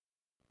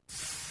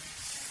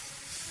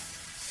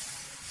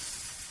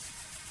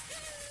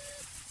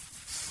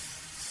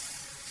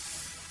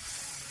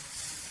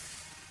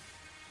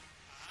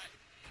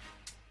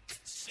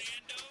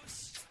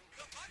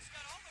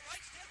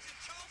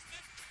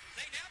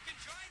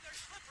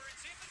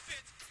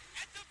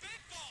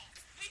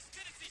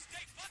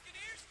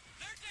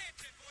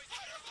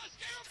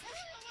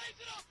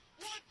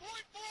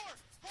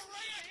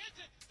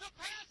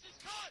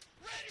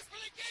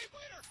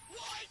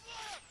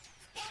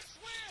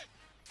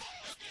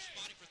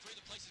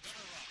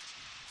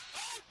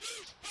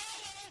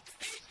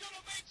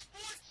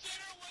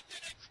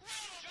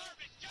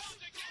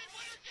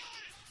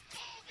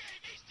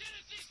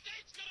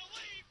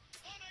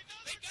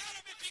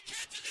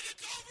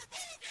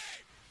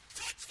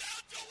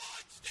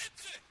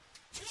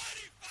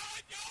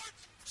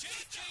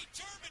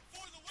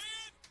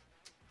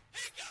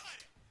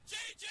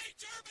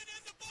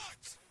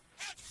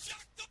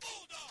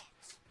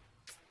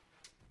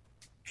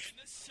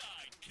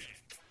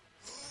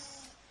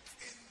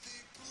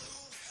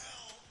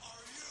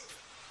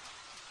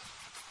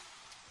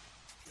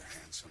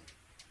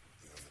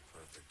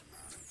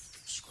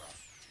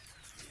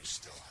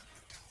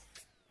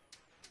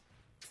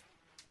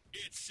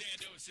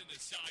and the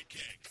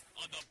Sidekick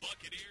on the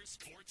Buccaneers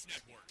Sports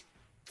Network.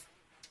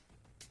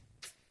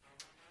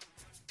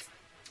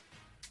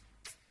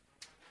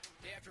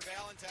 Day after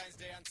Valentine's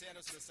Day on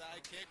Sandos and the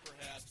Sidekick,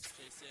 perhaps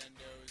Jay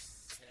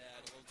Sandos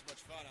had a little too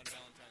much fun on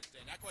Valentine's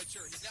Day. Not quite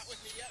sure. He's not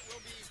with me yet.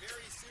 We'll be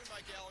very soon.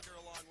 Mike Gallagher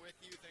along with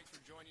you. Thanks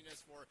for joining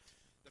us for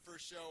the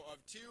first show of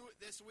two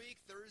this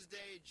week.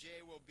 Thursday,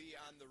 Jay will be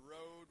on the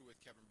road with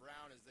Kevin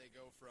Brown as they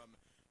go from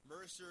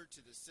Mercer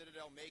to the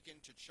Citadel,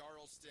 Macon to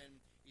Charleston.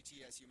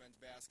 ETSU men's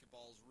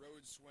basketball's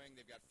road swing.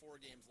 They've got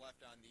 4 games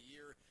left on the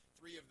year,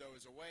 3 of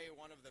those away, 1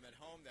 of them at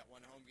home. That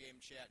one home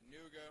game,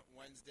 Chattanooga,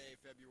 Wednesday,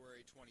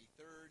 February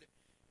 23rd.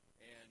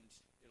 And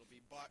it'll be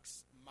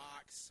Bucks,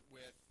 Mocs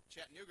with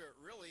Chattanooga,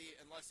 really,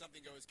 unless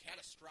something goes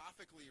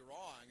catastrophically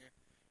wrong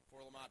for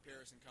Lamont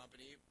Paris and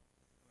company.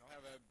 They'll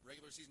have a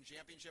regular season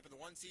championship and the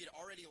 1 seed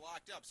already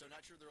locked up, so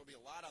not sure there will be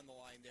a lot on the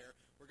line there.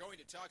 We're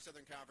going to talk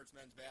Southern Conference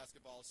men's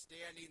basketball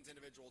standings,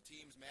 individual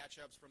teams,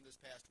 matchups from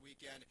this past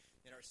weekend.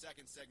 In our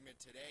second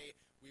segment today,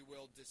 we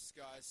will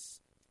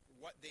discuss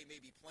what they may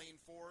be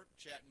playing for,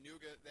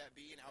 Chattanooga that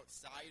being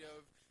outside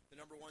of the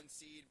number 1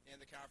 seed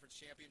and the conference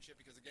championship,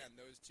 because, again,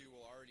 those two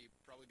will already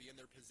probably be in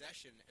their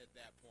possession at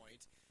that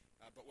point.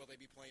 But will they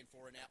be playing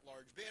for an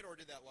at-large bid, or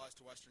did that loss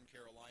to Western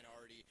Carolina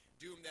already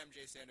doom them?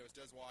 Jay Sandos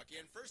does walk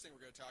in. First thing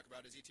we're going to talk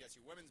about is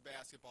ETSU women's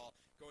basketball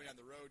going on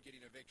the road,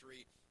 getting a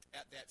victory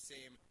at that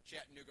same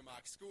Chattanooga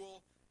Mock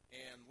school.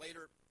 And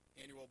later,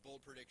 annual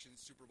bold predictions,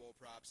 Super Bowl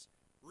props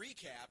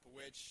recap,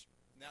 which,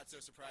 not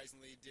so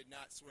surprisingly, did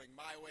not swing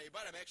my way.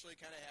 But I'm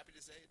actually kind of happy to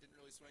say it didn't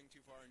really swing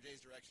too far in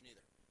Jay's direction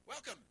either.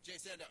 Welcome, Jay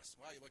Sandos.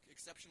 Wow, you look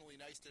exceptionally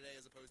nice today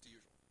as opposed to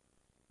usual.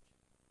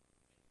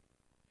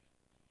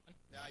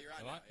 No, you're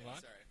on now. Yeah,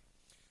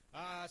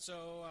 sorry.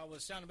 So I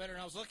was sounding better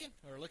than I was looking,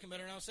 or looking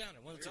better than I was sounding.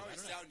 You're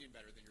always sounding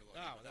better than you're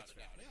looking. Oh, that's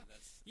fair.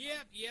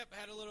 Yeah. Yep.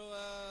 Had a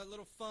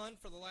little fun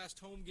for the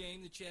last home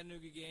game, the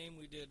Chattanooga game.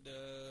 We did.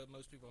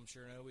 Most people, I'm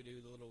sure, know we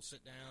do the little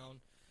sit down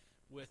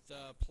with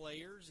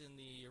players, and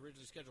the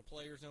originally scheduled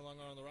players no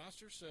longer on the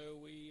roster. So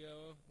we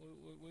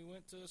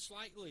went to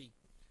slightly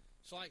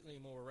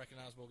more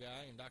recognizable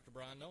guy, and Dr.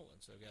 Brian Nolan.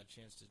 So got a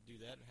chance to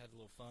do that and had a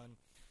little fun.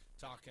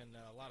 Talking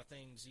a lot of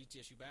things,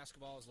 ETSU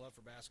basketball, his love for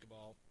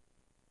basketball,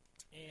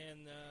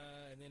 and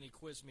then he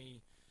quizzed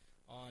me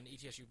on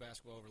ETSU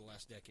basketball over the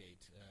last decade.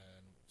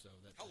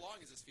 How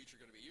long is this feature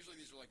going to be? Usually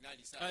these are like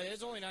 90 seconds.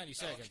 It's only 90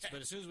 seconds, okay.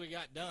 But as soon as we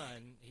got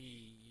done,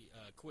 he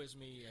quizzed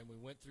me, and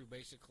we went through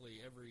basically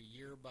every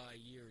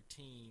year-by-year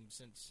team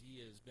since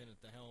he has been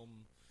at the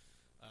helm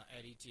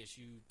at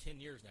ETSU 10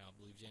 years now. I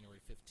believe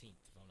January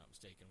 15th, if I'm not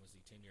mistaken, was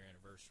the 10-year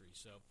anniversary.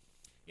 So.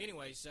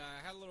 Anyways,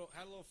 I had a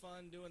little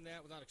fun doing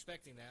that. Was not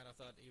expecting that. I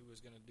thought he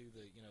was going to do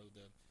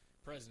the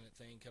president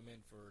thing, come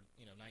in for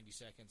 90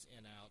 seconds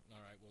in out.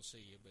 All right, we'll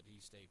see you. But he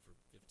stayed for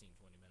 15,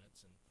 20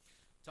 minutes and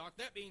talked.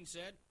 That being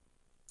said,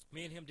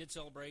 me and him did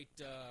celebrate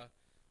the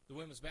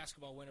women's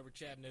basketball win over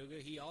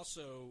Chattanooga. He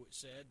also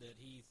said that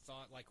he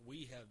thought, like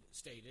we have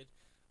stated,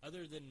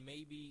 other than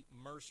maybe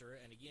Mercer,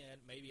 and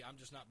again, maybe I'm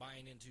just not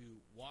buying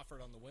into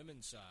Wofford on the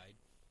women's side,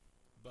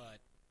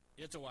 but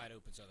it's a wide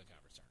open Southern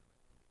Conference tournament.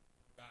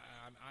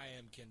 I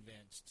am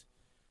convinced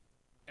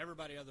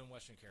everybody other than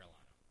Western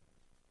Carolina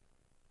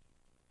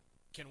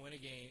can win a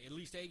game, at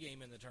least a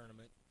game in the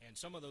tournament, and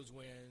some of those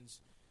wins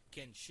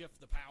can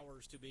shift the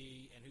powers to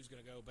be and who's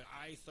going to go. But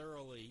I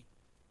thoroughly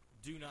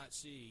do not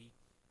see,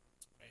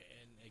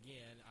 and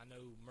again, I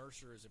know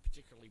Mercer is a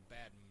particularly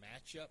bad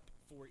matchup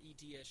for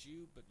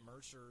ETSU, but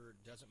Mercer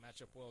doesn't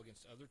match up well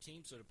against other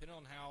teams. So depending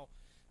on how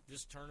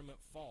this tournament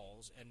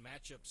falls and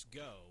matchups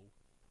go,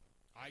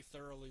 I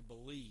thoroughly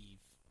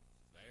believe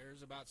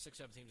there's about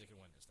 6-7 teams that can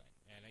win this thing,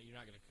 and you're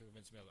not going to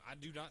convince me of it. I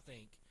do not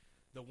think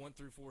the 1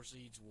 through 4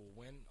 seeds will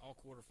win all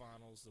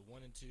quarterfinals. The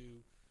 1 and 2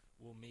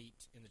 will meet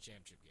in the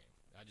championship game.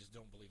 I just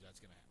don't believe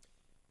that's going to happen.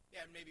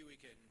 Yeah, maybe we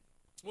can.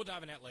 We'll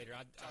dive in that later.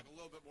 Talk a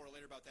little bit more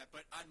later about that,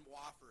 but on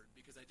Wofford,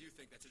 because I do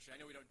think that's interesting.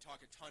 I know we don't talk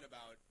a ton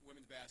about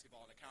women's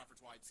basketball on a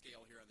conference-wide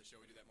scale here on the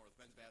show. We do that more with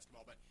men's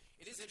basketball, but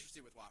it is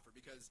interesting with Wofford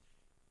because,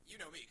 you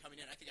know me,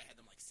 coming in, I think I had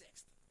them like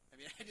 6th. I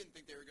mean, I didn't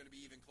think they were going to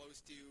be even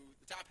close to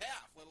the top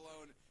half, let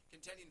alone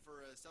contending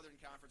for a Southern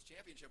Conference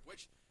championship,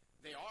 which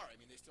they are. I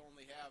mean, they still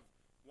only have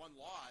 1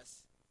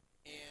 loss,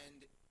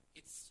 and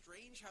it's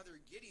strange how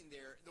they're getting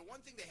there. The one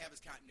thing they have is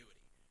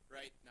continuity,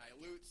 right? Nia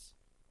Lutz,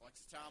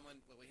 Alexis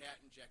Tomlin, Lily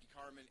Hatton, Jackie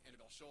Carman,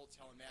 Annabelle Schultz,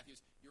 Helen Matthews.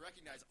 You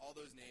recognize all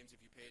those names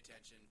if you pay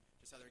attention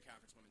to Southern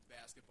Conference women's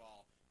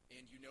basketball,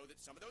 and you know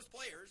that some of those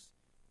players,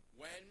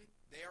 when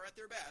they are at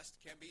their best,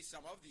 can be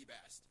some of the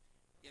best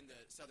in the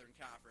Southern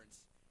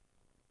Conference.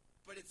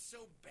 But it's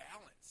so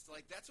balanced.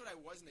 Like, that's what I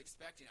wasn't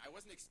expecting. I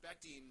wasn't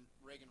expecting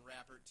Reagan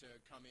Rappert to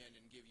come in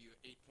and give you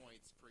 8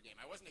 points per game.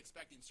 I wasn't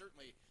expecting,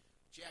 certainly,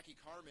 Jackie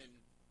Carman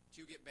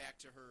to get back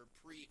to her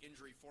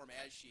pre-injury form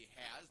as she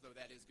has, though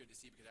that is good to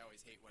see because I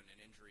always hate when an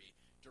injury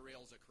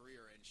derails a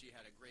career, and she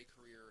had a great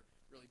career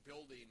really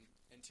building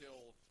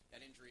until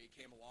that injury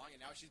came along, and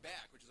now she's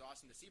back, which is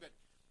awesome to see. But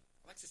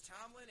Alexis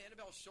Tomlin,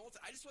 Annabelle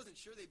Schultz, I just wasn't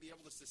sure they'd be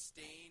able to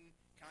sustain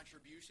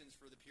contributions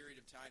for the period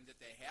of time that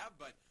they have,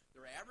 but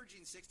they're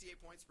averaging 68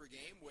 points per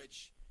game,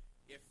 which,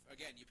 if,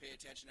 again, you pay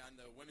attention on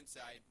the women's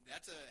side,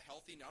 that's a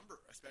healthy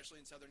number, especially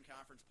in Southern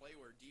Conference play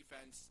where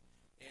defense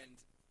and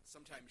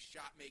sometimes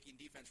shot-making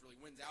defense really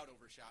wins out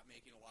over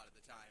shot-making a lot of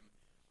the time.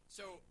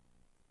 So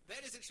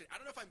that is interesting. I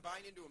don't know if I'm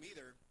buying into them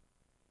either,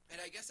 and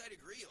I guess I'd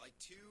agree, like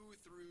 2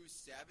 through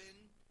 7,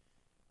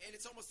 and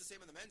it's almost the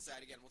same on the men's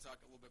side. Again, we'll talk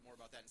a little bit more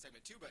about that in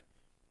segment 2, but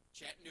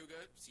Chattanooga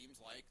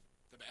seems like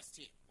the best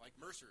team. Like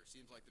Mercer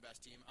seems like the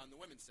best team on the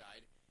women's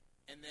side.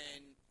 And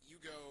then you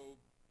go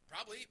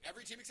probably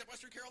every team except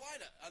Western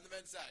Carolina on the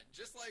men's side,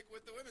 just like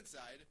with the women's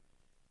side,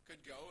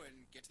 could go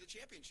and get to the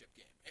championship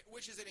game,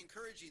 which is an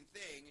encouraging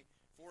thing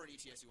for an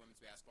ETSU women's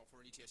basketball,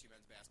 for an ETSU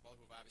men's basketball,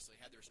 who have obviously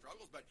had their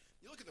struggles. But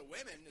you look at the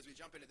women as we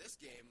jump into this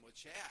game with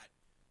Chat,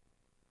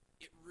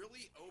 it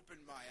really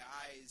opened my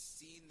eyes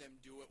seeing them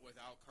do it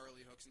without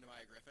Carly Hooks and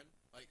Demaya Griffin.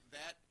 Like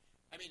that.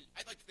 I mean,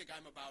 I'd like to think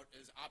I'm about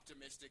as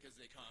optimistic as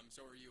they come.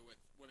 So are you with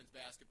women's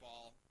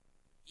basketball,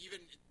 even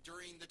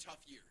during the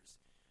tough years.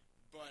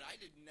 But I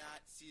did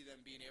not see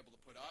them being able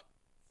to put up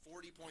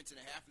 40 points and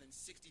a half and then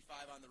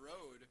 65 on the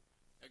road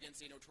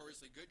against a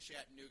notoriously good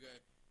Chattanooga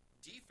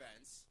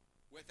defense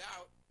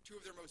without two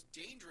of their most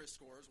dangerous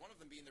scorers, one of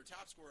them being their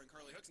top scorer in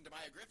Carly Hooks, and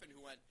Demaya Griffin, who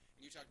went,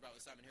 and you talked about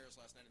with Simon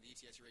Harris last night on the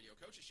ETSU Radio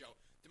Coaches Show,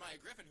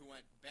 Demaya Griffin, who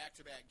went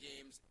back-to-back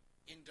games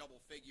in double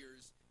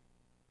figures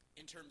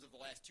in terms of the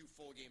last 2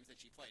 full games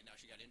that she played. Now,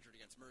 she got injured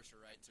against Mercer,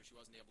 right, so she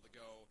wasn't able to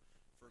go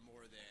for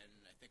more than,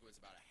 I think it was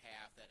about a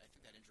half. I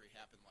think that injury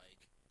happened like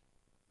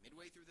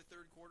midway through the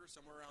third quarter,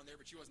 somewhere around there,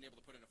 but she wasn't able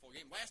to put in a full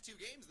game. Last 2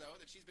 games, though,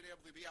 that she's been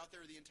able to be out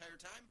there the entire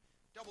time,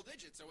 double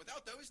digits. So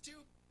without those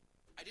two,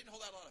 I didn't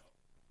hold out a lot of hope.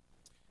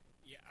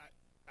 Yeah,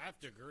 I have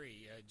to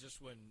agree.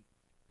 Just when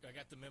I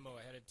got the memo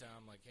ahead of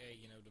time, like, hey,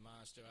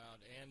 Demaya's still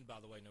out, and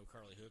by the way, no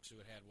Carly Hooks,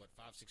 who had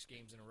 5-6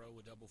 games in a row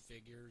with double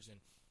figures, and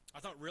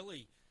I thought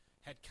really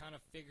had kind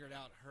of figured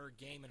out her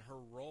game and her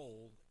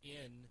role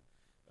in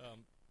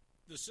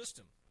the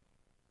system.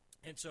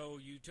 And so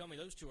you tell me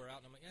those two are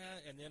out, and I'm like,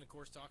 yeah. And then, of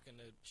course, talking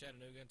to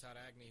Chattanooga and Todd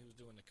Agnew, who's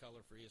doing the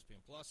color for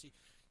ESPN Plus,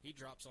 he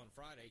drops on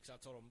Friday because I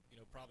told him,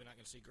 probably not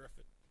going to see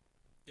Griffith.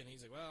 And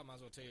he's like, well, I might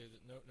as well tell you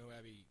that no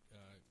Abby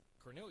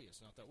Cornelius.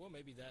 And I thought, well,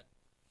 maybe that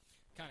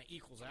kind of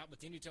equals out.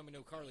 But then you tell me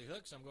no Carly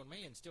Hooks, I'm going,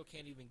 man, still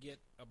can't even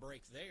get a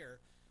break there.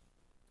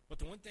 But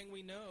the one thing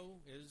we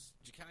know is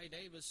Jakai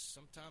Davis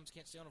sometimes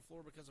can't stay on the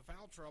floor because of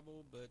foul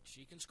trouble, but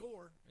she can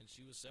score. And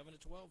she was 7 of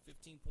 12,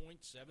 15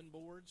 points, 7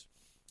 boards.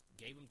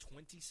 Gave him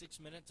 26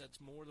 minutes.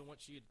 That's more than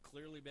what she had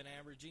clearly been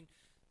averaging.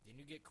 Then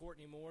you get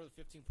Courtney Moore,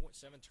 the 15.7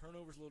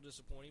 turnovers, a little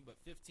disappointing, but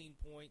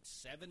 15.7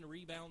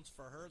 rebounds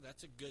for her.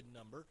 That's a good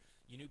number.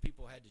 You knew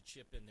people had to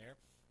chip in there.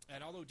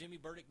 And although Jimmy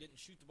Burdick didn't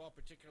shoot the ball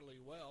particularly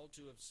well,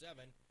 2 of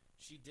 7,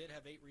 she did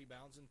have 8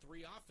 rebounds and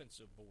 3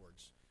 offensive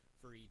boards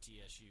for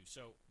ETSU.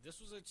 So this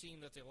was a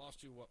team that they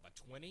lost to, by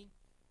 20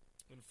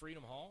 in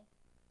Freedom Hall?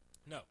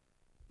 No.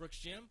 Brooks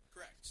Gym?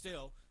 Correct.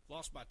 Still,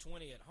 lost by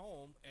 20 at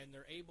home, and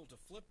they're able to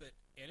flip it.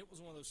 And it was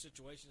one of those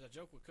situations, I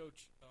joke with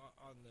Coach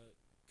on the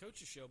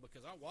Coach's Show,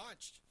 because I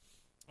watched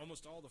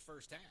almost all the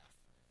first half.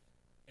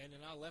 And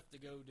then I left to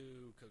go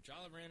do Coach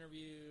Oliver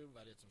interview.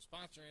 I did some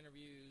sponsor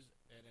interviews,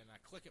 and then I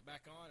click it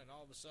back on, and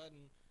all of a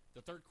sudden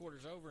the third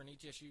quarter's over, and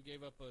ETSU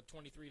gave up a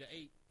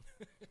 23-8.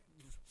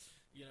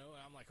 And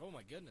I'm like, oh,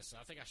 my goodness. And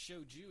I think I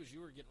showed you as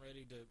you were getting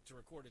ready to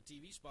record a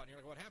TV spot, and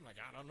you're like, what happened? Like,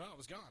 I don't know. I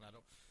was gone.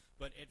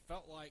 But it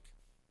felt like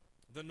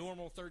the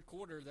normal third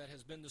quarter that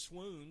has been the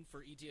swoon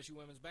for ETSU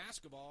women's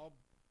basketball,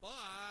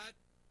 but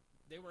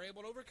they were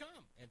able to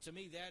overcome. And to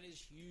me, that is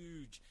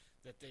huge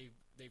that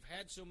they've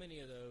had so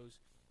many of those.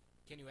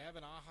 Can you have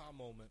an aha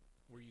moment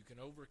where you can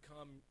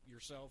overcome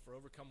yourself or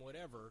overcome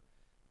whatever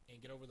and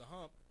get over the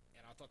hump?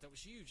 And I thought that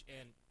was huge.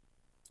 And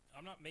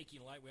I'm not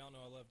making light. We all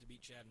know I love to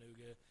beat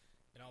Chattanooga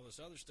and all this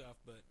other stuff,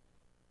 but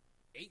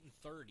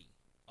 8-30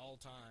 all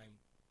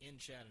time in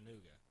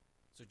Chattanooga.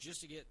 So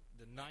just to get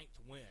the 9th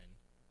win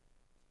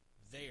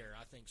there,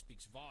 I think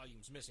speaks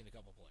volumes, missing a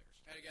couple players.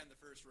 And again, the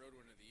first road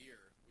win of the year.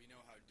 We know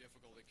how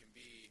difficult it can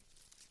be,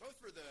 both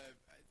for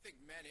I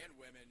think, men and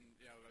women.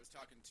 I was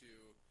talking to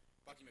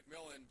Bucky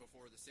McMillan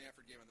before the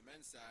Sanford game on the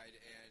men's side,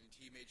 and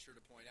he made sure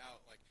to point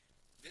out, like,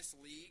 this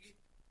league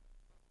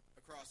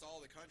across all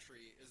the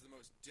country is the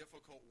most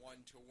difficult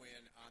one to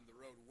win on the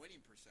road, winning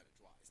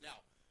percentage-wise.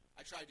 Now,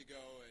 I tried to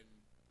go and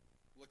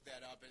look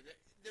that up, and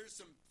there's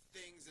some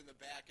things in the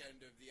back end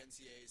of the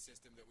NCAA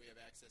system that we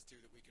have access to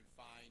that we can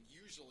find,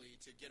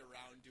 usually to get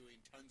around doing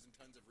tons and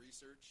tons of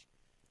research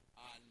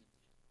on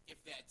if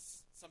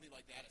that's something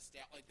like that, a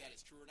stat like that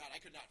is true or not.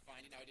 I could not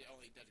find it. Now, I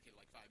only dedicated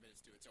like 5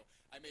 minutes to it, so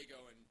I may go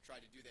and try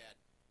to do that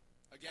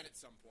again at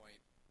some point.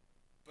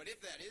 But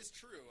if that is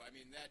true, I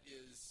mean, that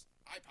is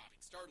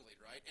eye-popping, startling,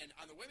 right? And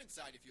on the women's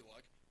side, if you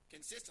look,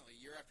 consistently,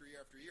 year after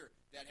year after year,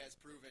 that has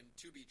proven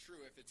to be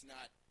true. If it's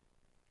not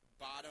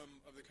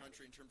bottom of the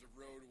country in terms of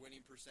road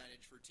winning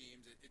percentage for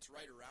teams, it's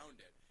right around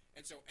it.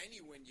 And so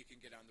any win you can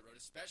get on the road,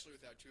 especially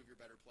without 2 of your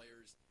better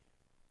players,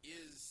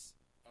 is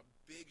a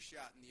big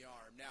shot in the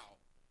arm.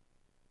 Now,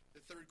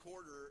 the third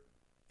quarter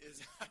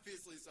is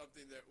obviously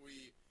something that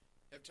we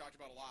have talked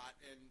about a lot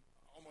and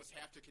almost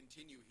have to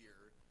continue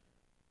here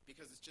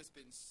because it's just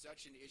been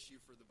such an issue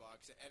for the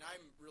Bucs. And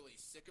I'm really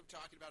sick of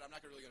talking about it. I'm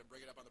not really going to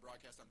bring it up on the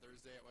broadcast on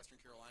Thursday at Western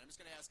Carolina. I'm just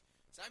going to ask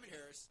Simon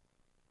Harris,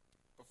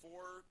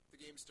 before the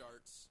game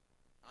starts,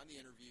 on the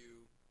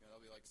interview, that'll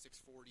be like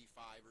 6:45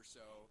 or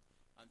so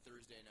on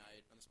Thursday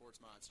night on the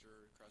Sports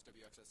Monster across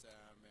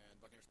WXSM and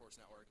Buccaneer Sports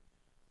Network.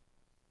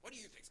 What do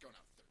you think's going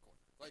on in the third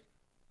quarter? Like,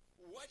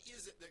 what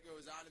is it that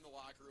goes on in the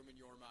locker room in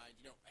your mind?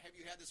 Have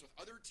you had this with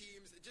other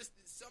teams? Just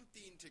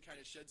something to kind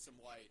of shed some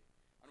light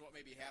on what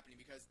may be happening,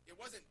 because it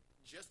wasn't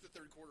just the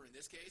third quarter in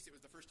this case. It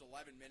was the first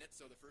 11 minutes,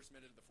 so the first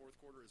minute of the fourth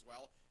quarter as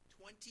well.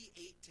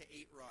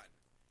 28-8 run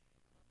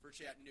for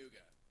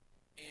Chattanooga.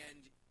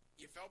 And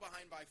you fell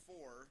behind by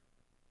 4,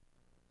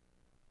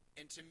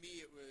 and to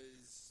me it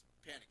was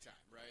panic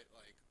time, right?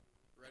 Like,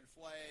 red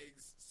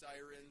flags,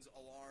 sirens,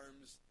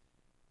 alarms.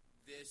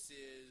 This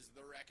is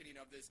the reckoning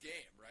of this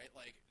game, right?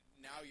 Like,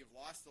 now you've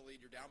lost the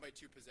lead. You're down by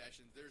 2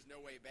 possessions. There's no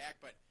way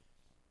back. But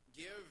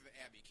give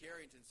Abby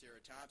Carrington,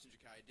 Sarah Thompson,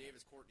 Ja'Kiah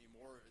Davis, Courtney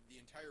Moore, the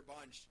entire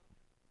bunch,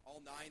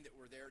 all 9 that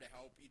were there to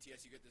help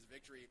ETSU get this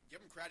victory, give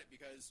them credit,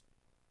 because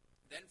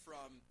then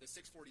from the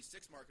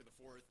 6:46 mark of the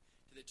fourth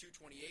to the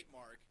 2:28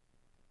 mark,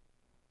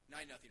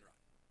 9-0 run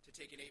to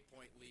take an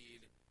 8-point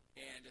lead,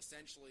 and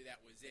essentially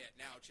that was it.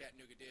 Now,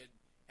 Chattanooga did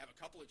have a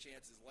couple of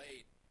chances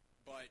late,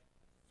 but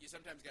you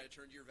sometimes got to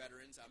turn to your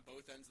veterans on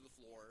both ends of the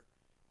floor.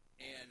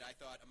 And I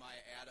thought Amaya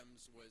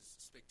Adams was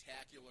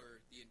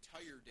spectacular the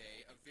entire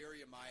day. A very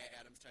Amaya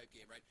Adams type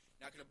game, right?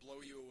 Not going to blow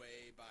you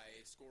away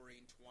by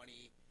scoring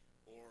 20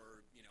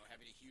 or,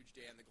 having a huge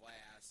day on the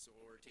glass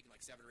or taking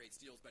like 7 or 8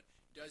 steals, but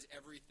does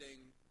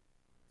everything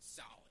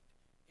solid.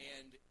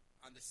 And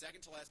on the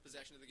second to last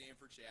possession of the game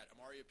for Chat,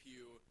 Amaria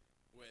Pugh,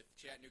 with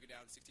Chattanooga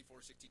down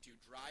 64-62,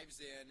 drives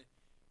in,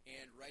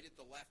 and right at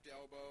the left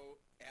elbow,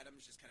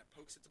 Adams just kind of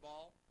pokes at the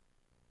ball,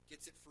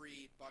 gets it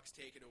free, Bucks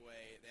take it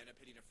away. They end up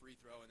hitting a free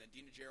throw, and then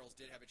Dina Gerald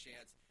did have a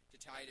chance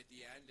to tie it at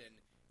the end and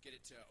get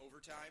it to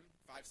overtime.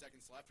 5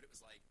 seconds left, but it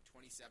was like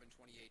 27,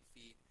 28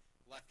 feet,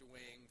 left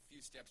wing,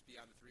 few steps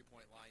beyond the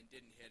three-point line,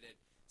 didn't hit it.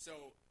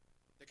 So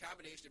the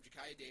combination of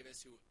Ja'Kiah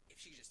Davis, who, if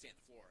she could just stay on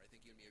the floor, I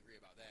think you and me agree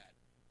about that.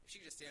 If she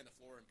could just stay on the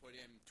floor and put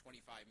in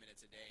 25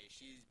 minutes a day,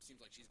 she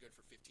seems like she's good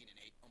for 15 and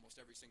 8 almost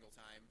every single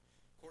time.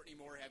 Courtney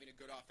Moore having a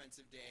good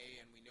offensive day,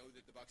 and we know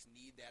that the Bucks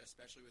need that,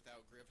 especially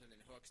without Griffin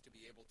and Hooks, to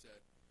be able to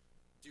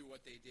do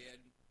what they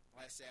did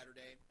last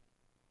Saturday.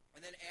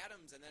 And then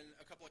Adams, and then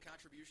a couple of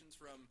contributions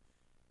from,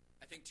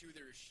 I think, 2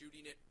 that are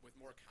shooting it with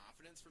more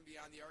confidence from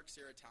beyond the arc.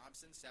 Sarah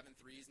Thompson, 7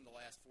 threes in the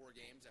last 4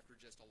 games after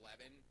just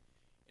 11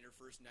 in her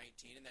first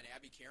 19. And then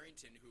Abby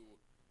Carrington,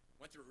 who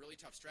went through a really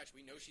tough stretch.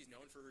 We know she's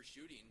known for her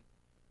shooting,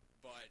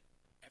 but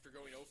after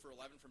going 0 for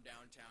 11 from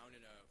downtown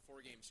in a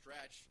 4-game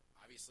stretch,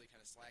 obviously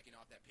kind of slacking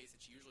off that pace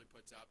that she usually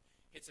puts up,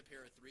 hits a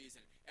pair of threes,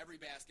 and every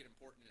basket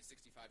important in a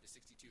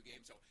 65-62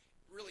 game. So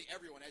really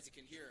everyone, as you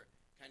can hear,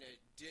 kind of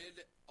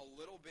did a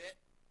little bit,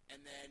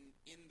 and then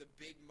in the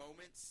big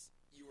moments,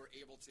 you were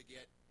able to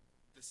get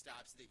the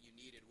stops that you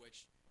needed,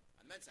 which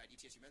on the men's side,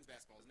 ETSU men's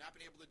basketball has not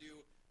been able to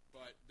do,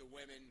 but the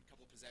women, a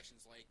couple of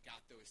possessions late, got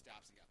those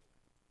stops and got the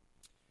win.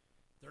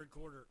 Third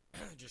quarter,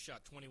 just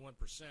shot 21%.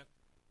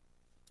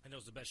 And it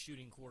was the best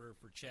shooting quarter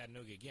for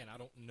Chattanooga. Again, I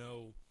don't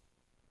know.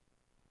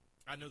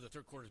 I know the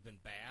third quarter has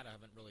been bad. I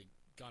haven't really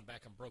gone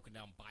back and broken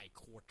down by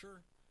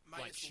quarter.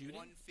 Minus like shooting.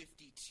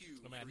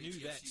 152 I for knew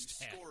ETSU that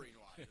stat.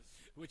 scoring-wise.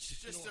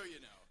 Which, just so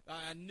you know.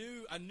 I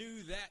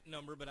knew that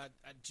number, but I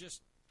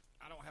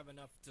don't have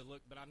enough to look.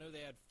 But I know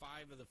they had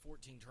 5 of the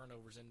 14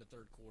 turnovers in the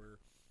third quarter.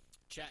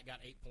 Chat got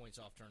 8 points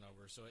off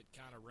turnover, so it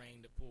kind of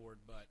rained, it poured,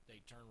 but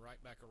they turned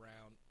right back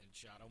around and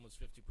shot almost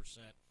 50%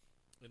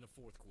 in the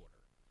fourth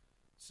quarter.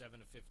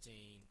 7 of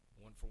 15,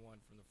 1 for 1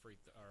 from the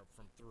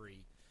from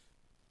 3,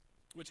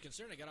 which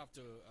considering they got off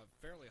to a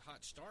fairly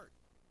hot start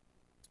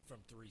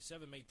from 3.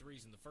 7 made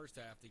threes in the first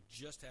half. They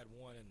just had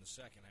 1 in the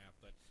second half.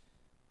 But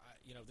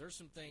there's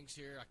some things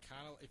here.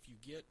 If you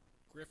get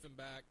Griffin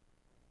back,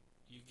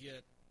 you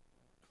get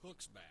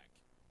Hooks back,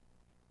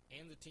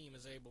 and the team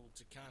is able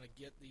to kind of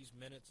get these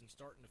minutes and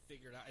starting to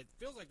figure it out. It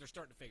feels like they're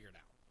starting to figure it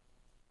out.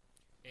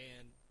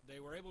 And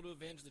they were able to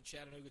avenge the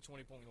Chattanooga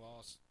 20-point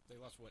loss. They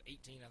lost,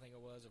 18, I think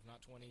it was, if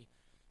not 20,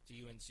 to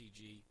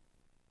UNCG.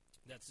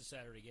 That's the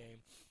Saturday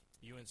game.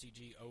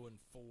 UNCG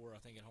 0-4, I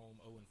think, at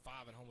home.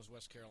 0-5 at home was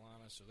West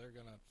Carolina. So they're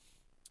going to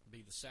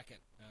be the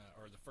second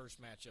or the first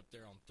matchup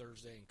there on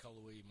Thursday in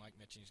Cullowhee. Mike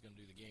mentioned he's going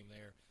to do the game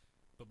there.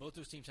 But both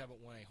those teams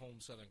haven't won a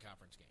home Southern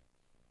Conference game.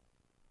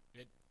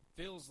 It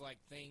feels like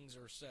things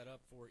are set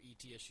up for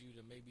ETSU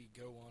to maybe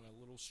go on a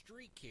little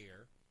streak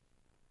here,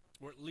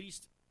 or at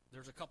least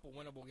there's a couple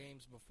winnable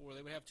games before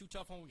they would have 2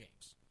 tough home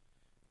games.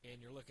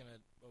 And you're looking at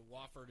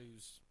Wofford,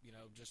 who's,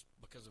 just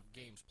because of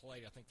games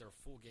played, I think they're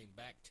a full game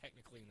back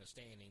technically in the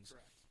standings.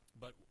 Correct.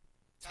 But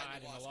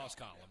tied in the loss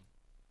column.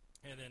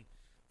 Yeah. And then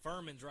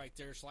Furman's right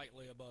there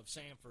slightly above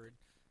Sanford.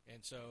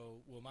 And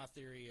so, my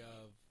theory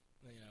of,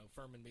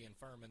 Furman being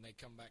Furman, they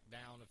come back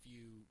down a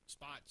few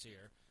spots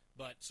here.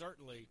 But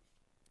certainly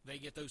they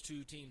get those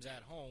two teams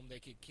at home, they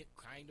could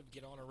kind of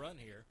get on a run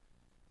here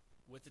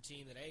with the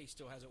team that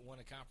still hasn't won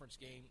a conference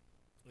game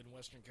in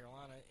Western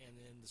Carolina, and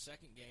then the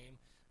second game,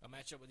 a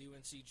matchup with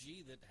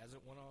UNCG that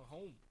hasn't won a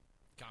home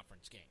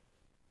conference game.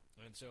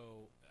 And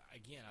so,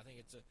 again, I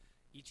think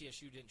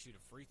ETSU didn't shoot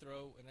a free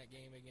throw in that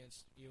game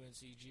against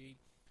UNCG.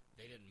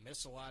 They didn't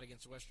miss a lot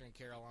against Western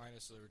Carolina,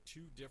 so there were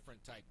two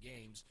different type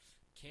games.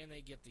 Can they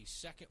get the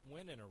second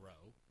win in a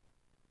row?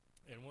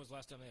 And when was the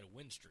last time they had a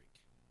win streak?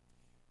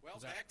 Well,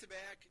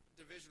 back-to-back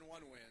Division I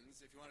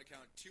wins, if you want to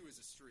count two as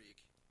a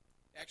streak.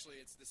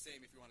 Actually, it's the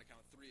same if you want to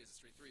count three as a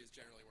streak. Three is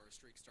generally where a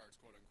streak starts,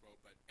 quote-unquote.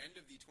 But end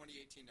of the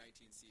 2018-19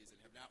 season,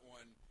 have not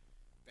won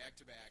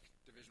back-to-back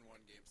Division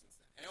I games since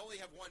then. And only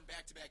have won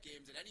back-to-back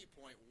games at any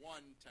point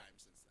one time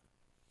since then.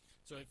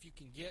 So if you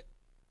can get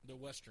the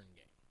Western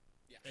game,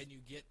 yes, and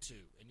you get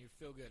two, and you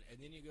feel good, and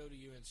then you go to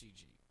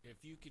UNCG,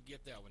 if you could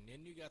get that one,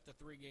 then you got the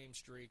 3-game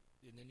streak,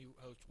 and then you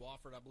host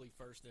Wofford, I believe,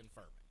 first, then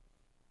Furman.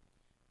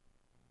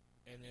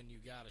 And then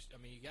you got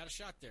a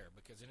shot there,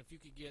 because then if you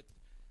could get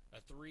a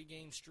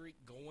 3-game streak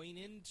going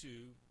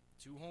into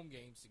 2 home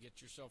games to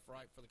get yourself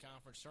right for the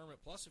conference tournament.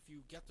 Plus, if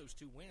you get those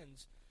 2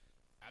 wins,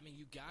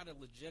 you got a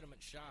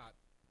legitimate shot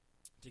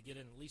to get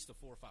in at least a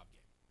 4 or 5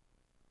 game,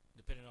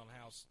 depending on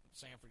how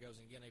Sanford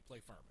goes. And again, they play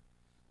Furman.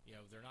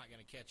 They're not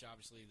going to catch,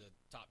 obviously, the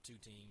top 2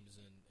 teams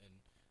and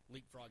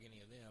leapfrog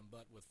any of them.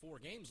 But with 4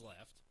 games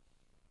left,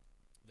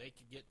 they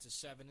could get to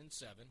 7-7,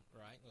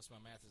 right? Unless my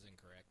math is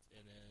incorrect.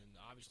 And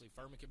then, obviously,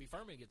 Furman could be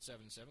Furman and get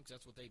 7-7 because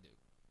that's what they do.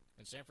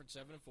 And Sanford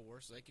 7-4,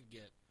 so they could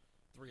get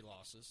 3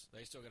 losses.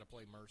 They still got to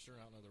play Mercer.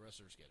 I don't know the rest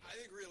of their schedule. I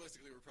think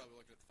realistically we're probably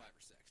looking at the 5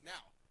 or 6.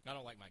 Now, I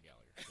don't like Mike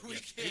Gallagher.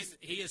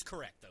 He is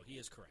correct, though.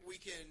 He is correct. We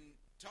can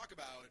talk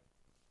about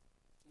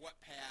what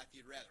path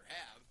you'd rather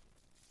have.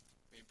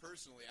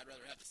 Personally, I'd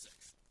rather have the 6,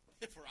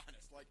 if we're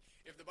honest. Like,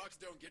 if the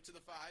Bucks don't get to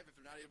the 5, if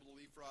they're not able to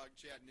leapfrog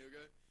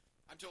Chattanooga,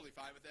 I'm totally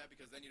fine with that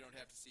because then you don't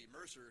have to see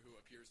Mercer, who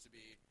appears to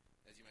be,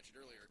 as you mentioned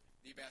earlier,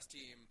 the best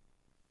team.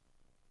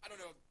 I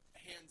don't know,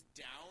 hands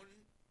down,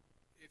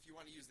 if you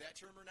want to use that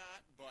term or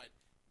not, but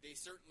they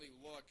certainly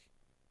look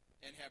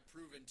and have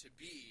proven to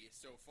be,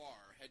 so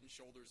far, head and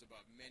shoulders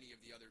above many of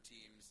the other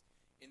teams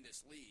in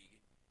this league.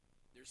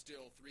 There's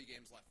still 3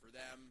 games left for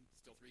them,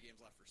 still 3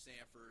 games left for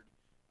Sanford.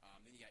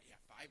 Then you got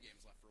 5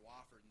 games left for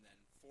Wofford, and then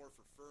 4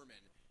 for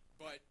Furman.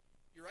 But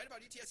you're right about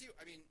ETSU.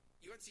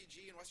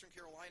 UNCG and Western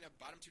Carolina,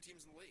 bottom 2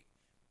 teams in the league.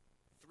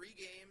 3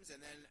 games,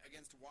 and then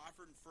against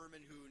Wofford and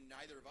Furman, who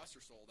neither of us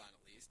are sold on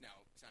at least.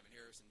 Now, Simon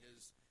Harris and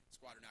his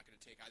squad are not going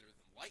to take either of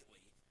them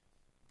lightly.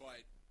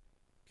 But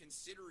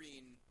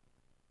considering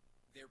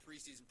their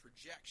preseason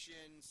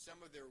projection,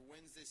 some of their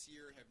wins this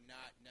year have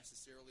not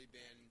necessarily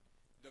been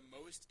the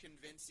most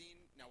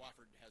convincing. Now,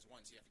 Wofford has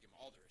won, so you have to give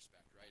them all their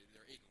respect, right?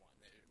 They're 8-1.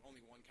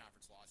 Only 1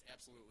 conference loss.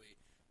 Absolutely.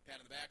 Pat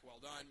on the back,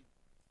 well done.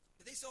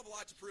 But they still have a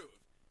lot to prove.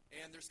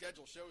 And their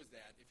schedule shows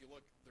that. If you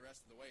look the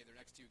rest of the way, their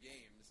next 2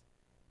 games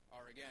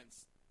are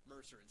against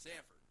Mercer and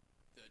Sanford,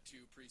 the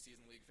 2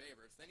 preseason league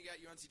favorites. Then you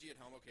got UNCG at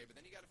home, okay, but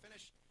then you got to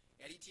finish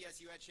at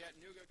ETSU at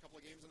Chattanooga, a couple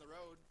of games on the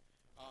road.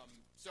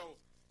 So,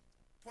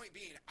 point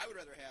being, I would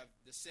rather have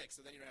the 6,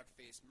 so then you don't have to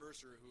face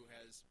Mercer, who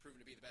has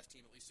proven to be the best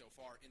team, at least so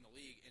far, in the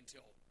league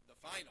until the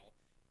final.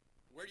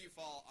 Where do you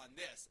fall on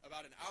this?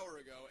 About an hour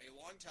ago, a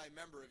longtime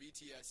member of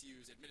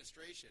ETSU's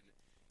administration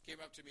came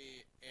up to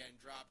me and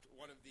dropped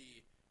one of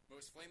the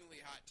most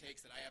flamingly hot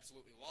takes that I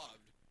absolutely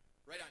loved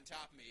right on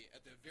top of me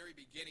at the very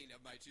beginning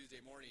of my Tuesday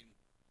morning.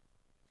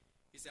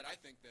 He said, I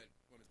think that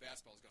women's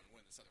basketball is going to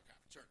win the Southern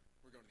Conference tournament.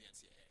 We're going to the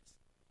NCAAs.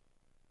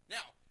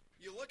 Now,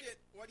 you look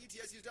at what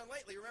ETSU's done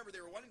lately. Remember,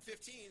 they were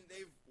 1-15.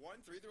 They've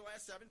won 3 of their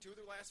last 7, 2 of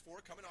their last 4,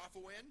 coming off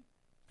a win.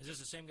 Is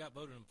this the same guy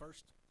voted him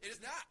first? It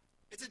is not.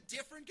 It's a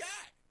different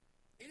guy.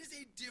 It is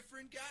a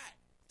different guy.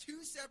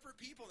 2 separate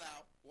people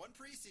now, 1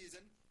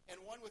 preseason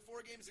and 1 with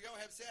 4 games ago,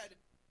 have said,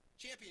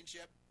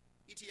 championship,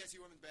 ETSU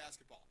women's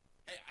basketball.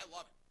 Hey, I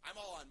love it. I'm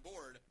all on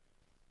board.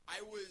 I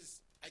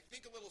was, I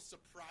think, a little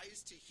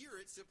surprised to hear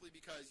it simply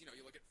because, you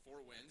look at 4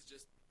 wins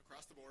just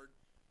across the board.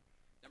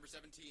 Number 6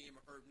 team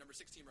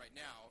right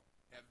now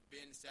have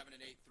been 7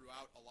 and 8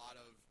 throughout a lot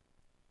of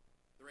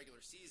the regular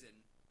season.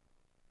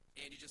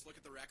 And you just look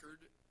at the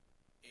record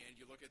and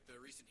you look at the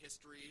recent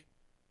history.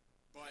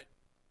 But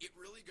it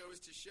really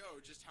goes to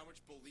show just how much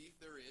belief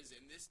there is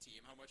in this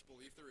team, how much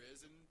belief there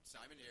is in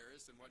Simon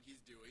Harris and what he's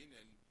doing.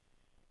 And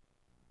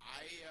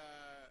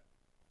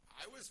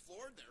I was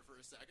floored there for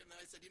a second. And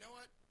I said, you know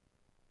what?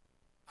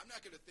 I'm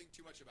not going to think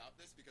too much about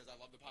this because I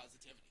love the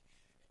positivity.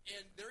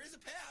 And there is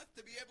a path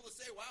to be able to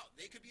say, wow,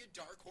 they could be a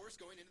dark horse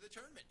going into the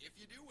tournament if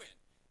you do win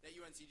that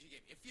UNCG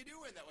game, if you do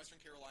win that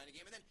Western Carolina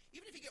game. And then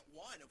even if you get 1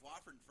 of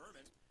Wofford and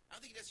Furman, I don't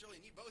think you necessarily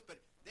need both,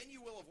 but then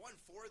you will have won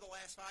 4 of the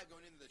last 5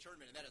 going into the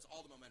tournament, and that is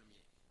all the momentum you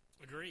need.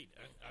 Agreed.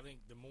 I think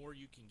the more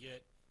you can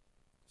get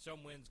some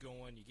wins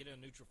going, you get a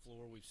neutral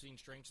floor. We've seen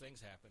strange things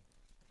happen.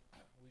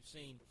 We've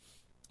seen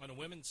on the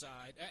women's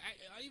side,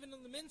 even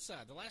on the men's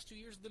side, the last 2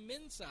 years, the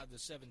men's side, the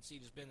 7th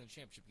seed has been in the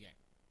championship game.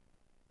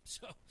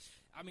 So,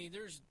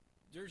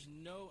 there's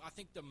no. I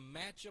think the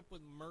matchup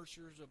with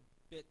Mercer's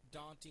bit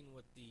daunting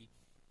with the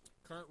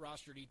current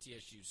roster at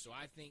ETSU. So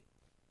I think,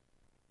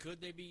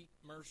 could they beat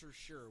Mercer?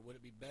 Sure. Would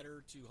it be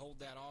better to hold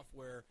that off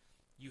where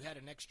you had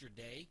an extra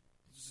day?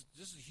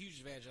 This is a huge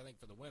advantage, I think,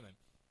 for the women.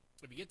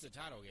 If you get to the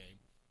title game,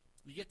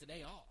 you get the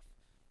day off.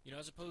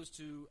 As opposed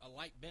to a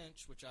light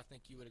bench, which I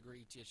think you would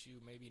agree,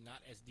 TSU, maybe not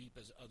as deep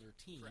as other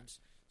teams. Correct.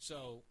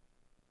 So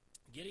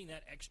getting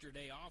that extra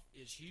day off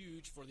is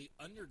huge for the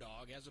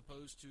underdog as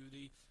opposed to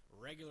the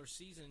regular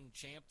season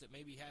champ that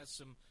maybe has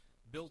some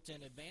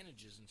built-in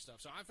advantages and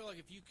stuff. So I feel like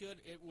if you could,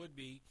 it would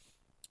be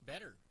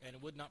better, and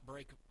it would not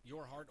break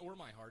your heart or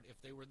my heart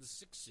if they were the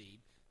 6th seed,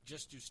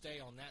 just to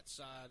stay on that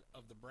side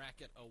of the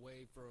bracket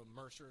away from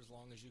Mercer as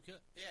long as you could.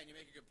 Yeah, and you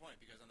make a good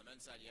point, because on the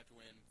men's side you have to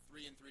win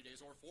 3 in 3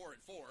 days or 4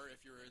 in 4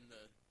 if you're in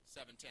the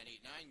 7, 10, 8,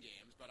 9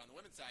 games. But on the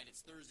women's side,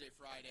 it's Thursday,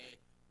 Friday,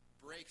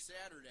 break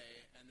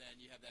Saturday, and then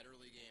you have that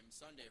early game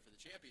Sunday for the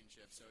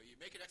championship. So you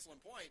make an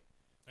excellent point.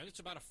 And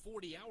it's about a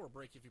 40-hour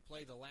break if you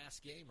play the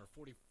last game, or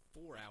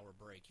 44-hour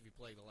break if you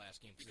play the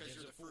last game. Because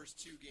you're the first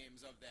 2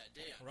 games of that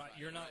day on right,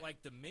 Friday, you're not right?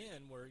 like the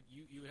men where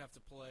you would have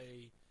to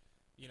play.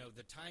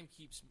 The time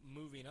keeps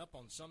moving up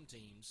on some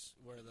teams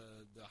where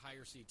the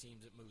higher seed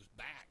teams, it moves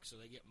back, so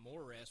they get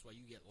more rest while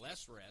you get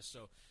less rest.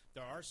 So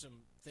there are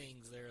some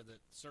things there that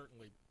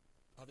certainly,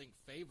 I think,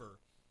 favor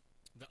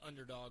the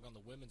underdog on the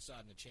women's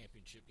side in the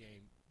championship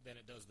game than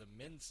it does the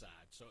men's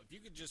side. So if you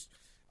could just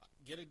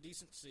get a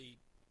decent seed,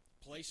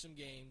 play some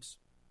games,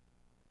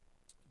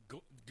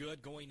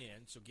 good going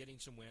in, so getting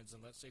some wins,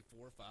 and let's say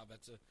 4 or 5,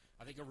 that's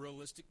I think a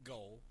realistic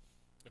goal.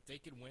 If they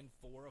can win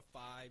 4 or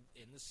 5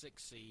 in the 6th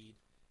seed,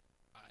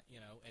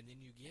 and then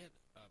you get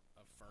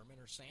a Furman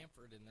or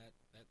Sanford in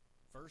that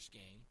first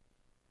game,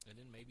 and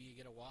then maybe you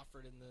get a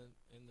Wofford in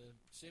the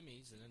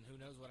semis, and then who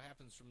knows what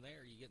happens from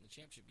there. You get in the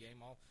championship game.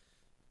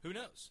 Who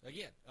knows?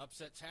 Again,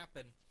 upsets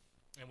happen,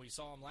 and we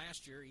saw them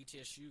last year.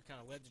 ETSU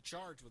kind of led the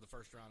charge with the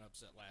first round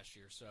upset last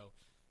year. So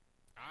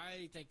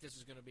I think this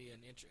is going to be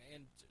and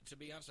to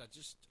be honest,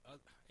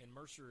 and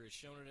Mercer has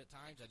shown it at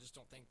times. I just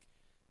don't think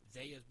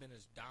they have been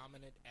as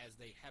dominant as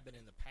they have been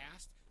in the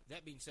past.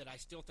 That being said, I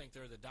still think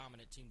they're the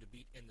dominant team to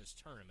beat in this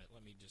tournament.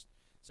 Let me just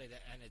say that.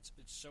 And it's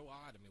so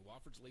odd. I mean,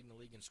 Wofford's leading the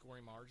league in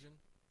scoring margin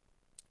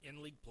in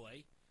league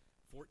play,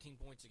 14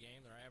 points a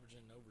game. They're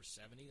averaging over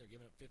 70. They're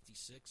giving up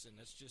 56, and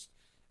that's just,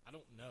 I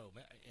don't know.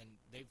 And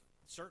they've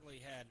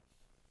certainly had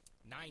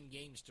 9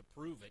 games to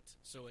prove it,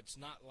 so it's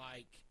not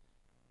like,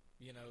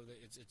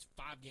 it's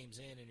 5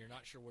 games in and you're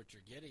not sure what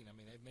you're getting. I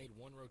mean, they've made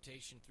 1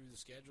 rotation through the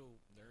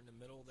schedule. They're in the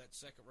middle of that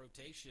second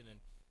rotation,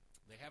 and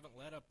they haven't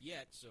let up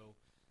yet, so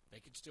they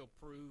could still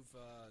prove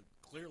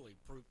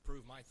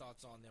my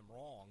thoughts on them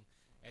wrong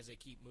as they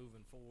keep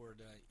moving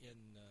forward in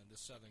the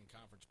Southern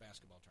Conference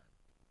basketball tournament,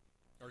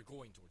 or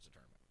going towards the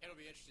tournament. It'll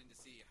be interesting to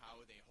see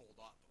how they hold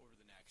up over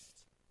the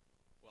next,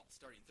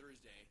 starting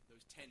Thursday,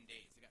 those 10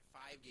 days. They got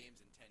 5 games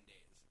in 10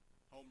 days.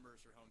 Home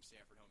Mercer, home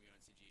Stanford, home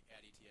UNCG,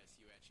 at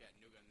ETSU, at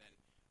Chattanooga, and then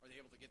are they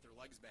able to get their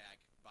legs back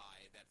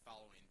by that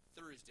following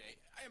Thursday?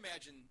 I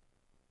imagine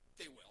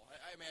they will.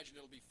 I imagine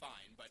it'll be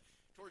fine, but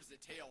towards the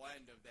tail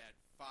end of that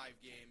 5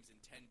 games in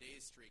 10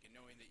 days streak, and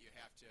knowing that you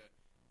have to,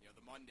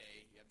 the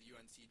Monday, you have the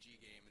UNCG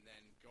game, and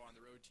then go on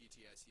the road to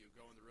ETSU,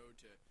 go on the road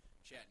to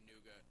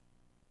Chattanooga.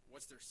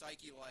 What's their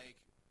psyche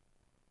like?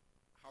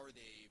 How are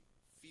they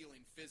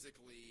feeling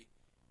physically?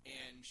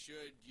 And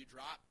should you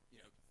drop,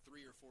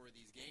 3 or 4 of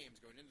these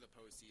games going into the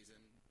postseason,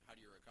 how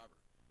do you recover?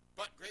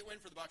 But great win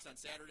for the Bucks on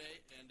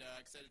Saturday, and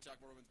excited to talk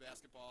more women's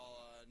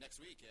basketball next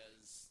week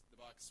as the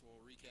Bucks will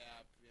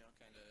recap,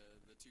 kind of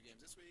the 2 games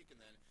this week, and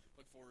then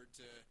look forward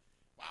to,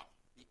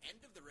 the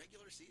end of the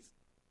regular season.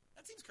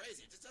 That seems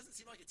crazy. It just doesn't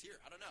seem like it's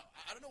here. I don't know.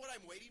 I don't know what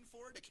I'm waiting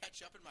for to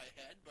catch up in my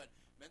head, but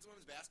men's and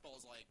women's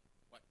basketball is 12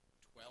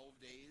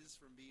 days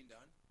from being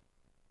done,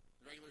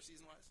 regular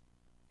season-wise?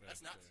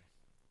 That's nuts.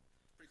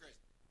 Pretty crazy.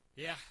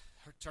 Yeah,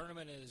 our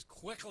tournament is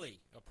quickly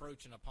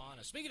approaching upon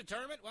us. Speaking of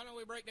tournament, why don't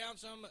we break down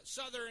some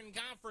Southern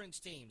Conference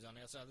teams on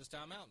the outside of this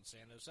timeout?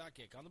 Sandoz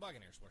Sidekick on the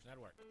Buccaneer Sports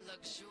Network.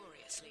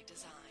 Luxuriously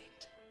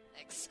designed,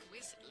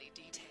 exquisitely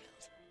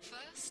detailed,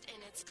 first in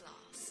its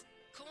class,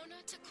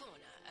 corner to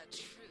corner, a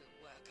true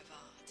work of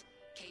art,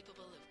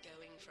 capable of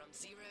going from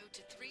 $0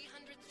 to $300,000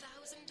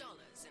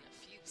 in a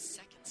few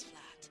seconds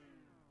flat.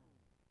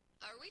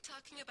 Are we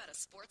talking about a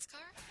sports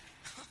car?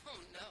 Oh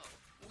no,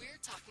 we're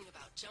talking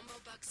about Jumbo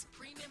Bucks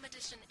Premium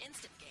Edition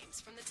Instant Games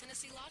from the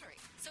Tennessee Lottery.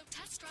 So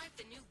test drive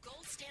the new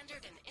gold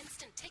standard and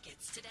instant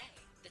tickets today.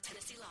 The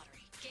Tennessee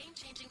Lottery.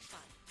 Game-changing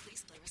fun.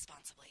 Please play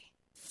responsibly.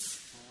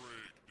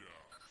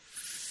 Breakdown.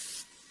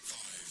 5,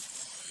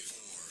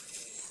 4,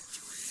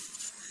 3,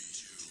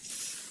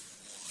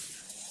 2,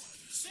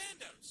 1.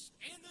 Sandoz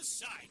and the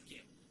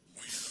Sidekick.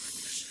 We have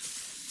ignition.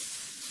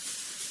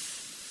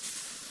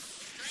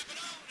 Strap it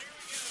on. Here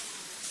we go.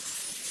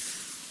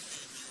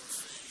 In your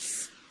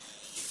face.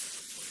 All over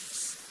the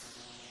place.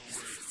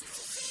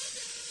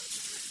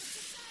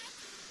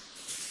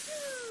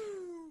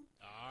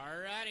 All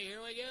righty,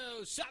 here we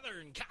go.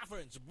 Southern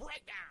Conference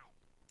Breakdown.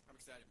 I'm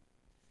excited.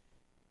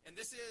 And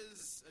this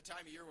is a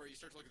time of year where you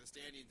start to look at the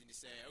standings and you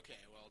say,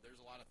 okay, well, there's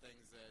a lot of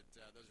things that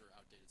those are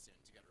outdated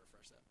standings. You got to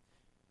refresh that.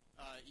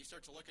 You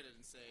start to look at it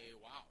and say,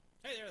 wow.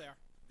 Hey, there they are.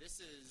 This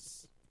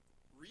is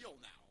real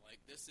now. Like,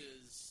 this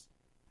is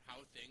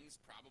how things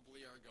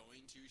probably are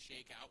going to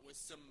shake out with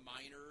some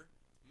minor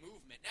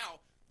movement.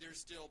 Now,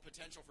 there's still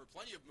potential for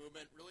plenty of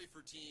movement, really,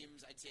 for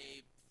teams, I'd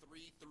say,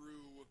 3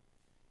 through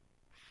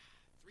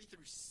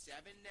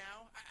 7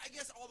 now. I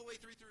guess all the way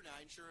 3 through 9,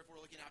 sure, if we're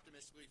looking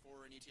optimistically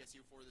for an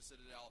ETSU for the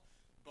Citadel.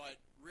 But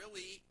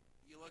really,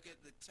 you look at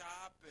the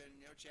top, and,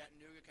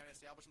 Chattanooga kind of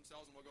established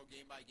themselves, and we'll go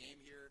game by game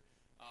here.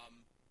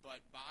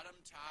 But bottom,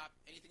 top,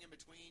 anything in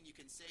between, you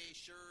can say,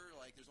 sure,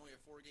 like there's only a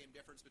 4-game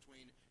difference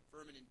between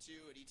Furman and 2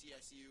 at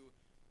ETSU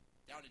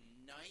down in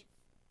 9th.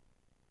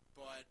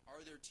 But are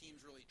there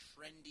teams really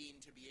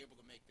trending to be able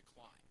to make the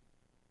climb?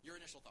 Your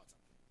initial thoughts on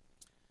that?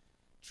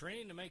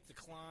 Trending to make the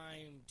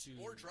climb to...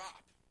 Or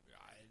drop.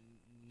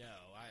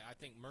 No. I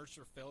think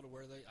Mercer fell to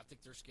where I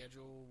think their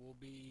schedule will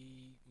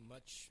be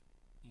much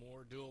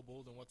more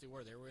doable than what they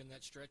were. They were in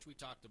that stretch we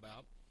talked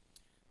about.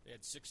 They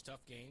had 6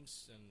 tough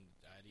games, and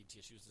at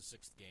ETSU was the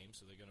 6th game,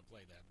 so they're going to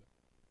play that. But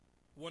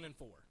 1-4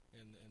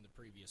 in the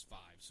previous 5,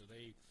 so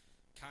they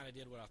kind of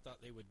did what I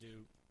thought they would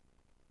do.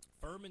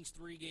 Furman's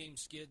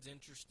 3-game skid's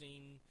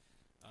interesting.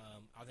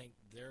 I think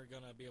they're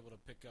going to be able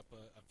to pick up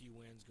a few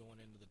wins going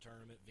into the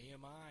tournament.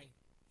 VMI,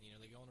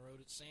 they go on the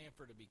road at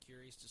Sanford. I'd be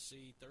curious to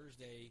see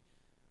Thursday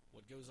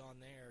what goes on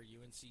there.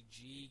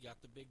 UNCG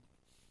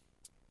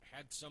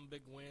had some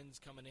big wins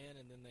coming in,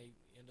 and then they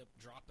end up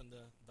dropping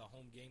the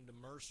home game to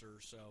Mercer.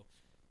 So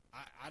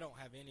I don't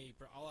have any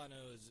 – all I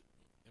know is,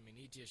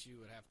 ETSU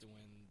would have to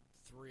win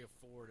 3 or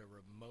 4 to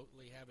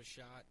remotely have a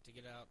shot to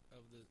get out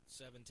of the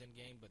 7-10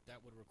 game, but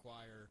that would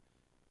require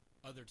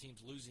other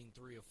teams losing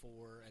 3 or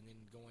 4 and then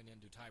going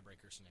into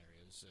tiebreaker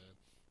scenarios.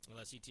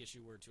 Unless ETSU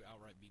were to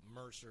outright beat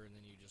Mercer, and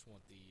then you just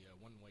want the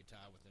one-way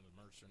tie with them and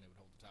Mercer, and they would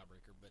hold the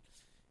tiebreaker. But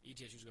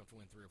ETSU is going to have to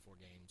win 3 or 4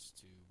 games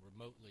to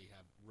remotely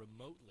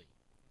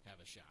have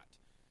a shot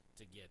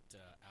to get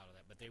out of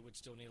that. But they would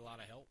still need a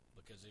lot of help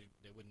because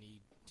they would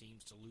need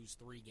teams to lose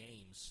 3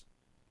 games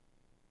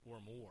or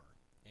more.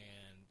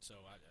 And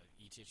so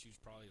ETSU is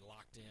probably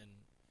locked in,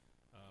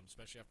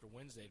 especially after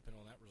Wednesday,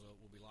 depending on that result,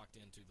 will be locked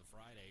into the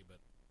Friday.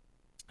 But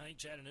I think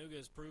Chattanooga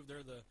has proved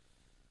they're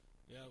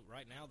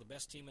right now the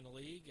best team in the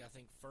league. I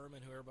think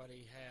Furman, who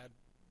everybody had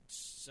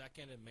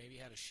second and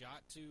maybe had a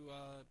shot to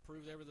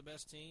prove they were the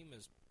best team,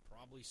 has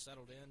probably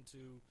settled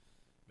into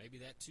maybe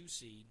that 2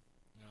 seed.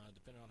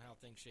 Depending on how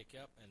things shake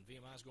up, and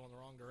VMI's going the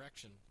wrong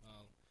direction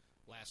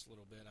last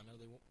little bit. I know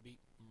they won't beat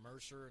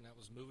Mercer, and that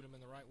was moving them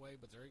in the right way,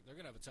 but they're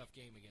going to have a tough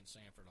game against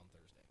Sanford on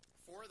Thursday.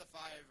 4 of the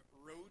 5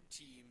 road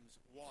teams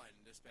won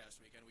this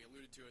past weekend. We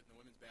alluded to it in the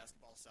women's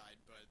basketball side,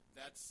 but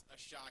that's a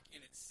shock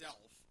in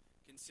itself,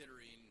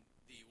 considering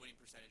the winning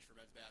percentage for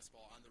men's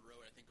basketball on the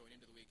road. I think going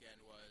into the weekend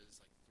was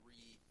like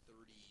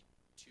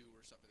 332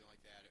 or something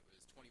like that. It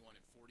was 21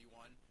 and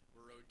 41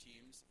 were road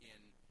teams in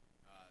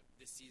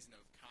this season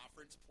of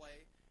conference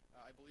play,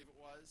 I believe it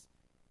was.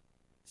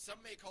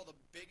 Some may call the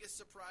biggest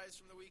surprise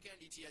from the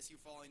weekend ETSU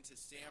falling to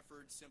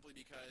Sanford simply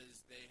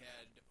because they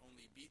had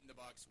only beaten the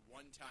Bucks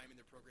 1 time in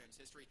their program's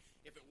history.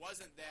 If it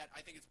wasn't that,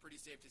 I think it's pretty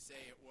safe to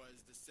say it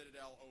was the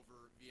Citadel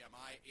over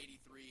VMI,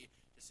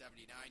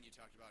 83-79. You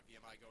talked about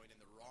VMI going in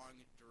the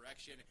wrong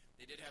direction.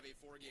 They did have a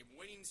 4-game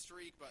winning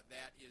streak, but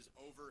that is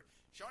over.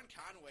 Sean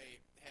Conway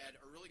had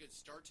a really good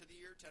start to the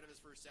year, 10 of his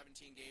first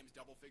 17 games,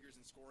 double figures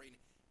in scoring,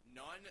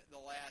 none the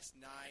last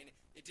 9.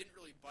 It didn't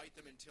really bite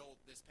them until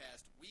this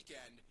past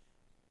weekend.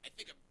 I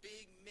think a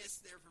big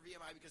miss there for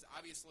VMI because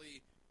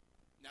obviously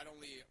not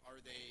only are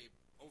they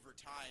over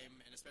time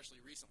and especially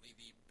recently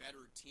the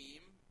better team,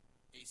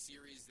 a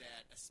series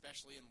that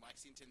especially in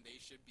Lexington they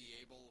should be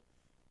able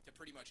to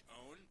pretty much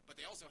own, but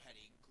they also had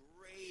a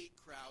great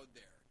crowd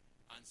there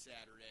on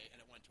Saturday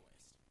and it went to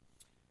waste.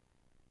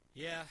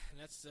 Yeah,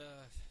 and that's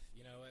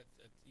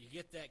you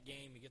get that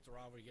game, you get the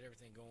rivalry, you get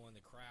everything going,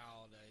 the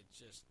crowd,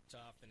 it's just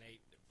tough, and they're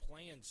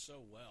playing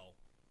so well.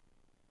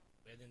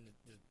 And then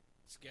the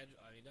schedule,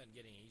 it doesn't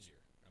get any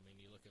easier.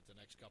 You look at the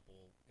next couple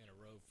in a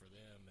row for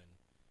them, and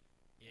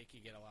it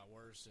could get a lot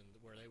worse. And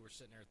where they were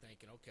sitting there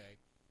thinking, okay,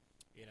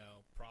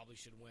 probably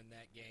should win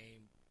that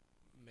game,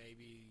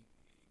 maybe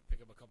pick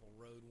up a couple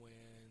road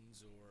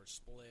wins or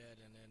split,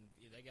 and then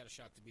they got a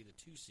shot to be the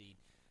 2 seed.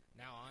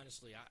 Now,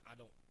 honestly, I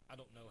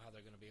don't know how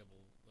they're going to be able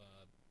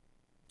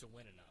to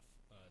win enough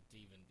to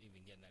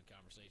even get in that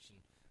conversation.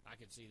 I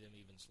could see them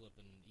even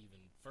slipping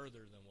even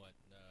further than what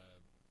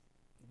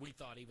we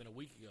thought even a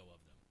week ago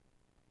of them.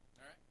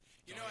 All right.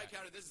 I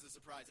counted this as a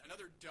surprise.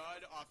 Another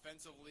dud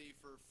offensively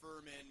for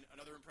Furman.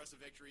 Another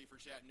impressive victory for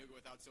Chattanooga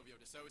without Silvio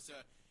De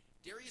Sosa.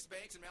 Darius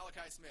Banks and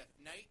Malachi Smith,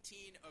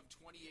 19 of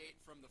 28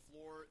 from the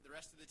floor. The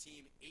rest of the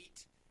team,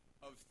 8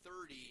 of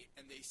 30,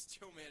 and they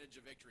still manage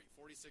a victory.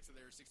 46 of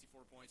their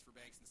 64 points for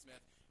Banks and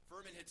Smith.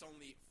 Furman hits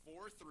only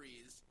 4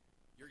 threes.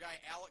 Your guy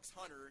Alex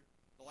Hunter,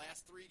 the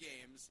last 3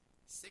 games,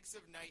 6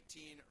 of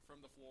 19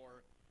 from the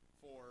floor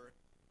for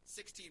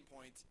 16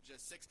 points,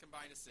 just 6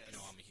 combined assists. You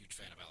know I'm a huge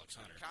fan of Alex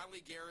Hunter.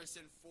 Conley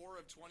Garrison, 4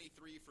 of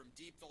 23 from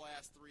deep the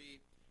last 3.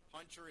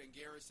 Hunter and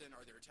Garrison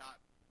are their top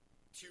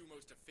 2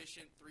 most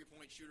efficient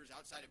three-point shooters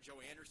outside of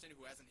Joe Anderson,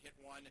 who hasn't hit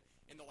one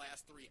in the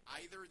last 3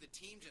 either. The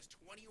team just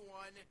 21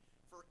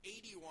 for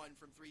 81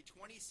 from 3,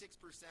 26%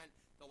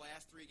 the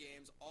last 3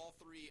 games, all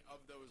 3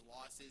 of those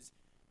losses.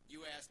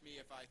 You asked me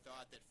if I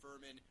thought that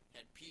Furman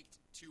had peaked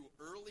too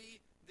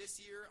early this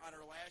year on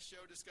our last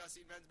show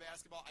discussing men's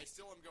basketball. I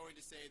still am going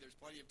to say there's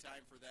plenty of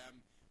time for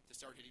them to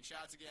start hitting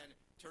shots again,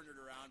 turn it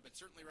around, but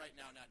certainly right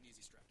now not an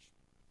easy stretch.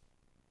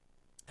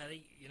 I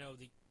think,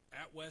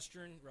 at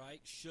Western,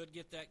 right, should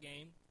get that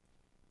game.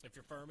 If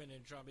you're Furman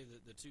and trying to be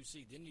the 2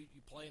 seed, then you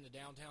play in the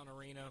downtown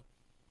arena,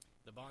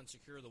 the Bon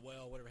Secure, the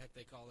Well, whatever the heck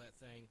they call that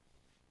thing.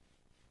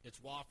 It's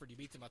Wofford. You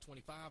beat them by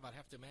 25. I'd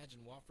have to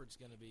imagine Wofford's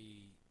going to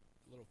be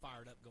a little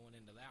fired up going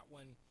into that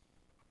one.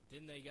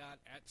 Then they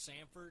got at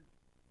Samford,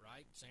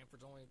 right?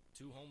 Samford's only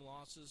 2 home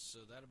losses,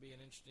 so that'll be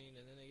an interesting.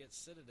 And then they get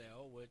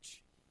Citadel,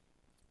 which,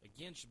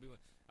 again, should be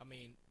 – I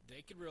mean,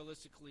 they could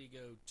realistically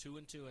go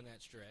 2-2 in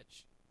that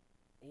stretch,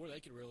 or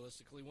they could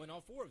realistically win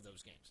all 4 of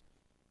those games.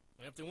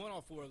 And if they win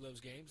all 4 of those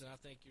games, then I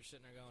think you're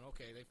sitting there going,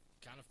 okay, they've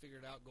kind of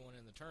figured out going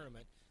in the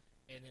tournament.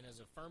 And then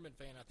as a Furman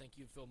fan, I think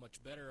you'd feel much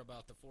better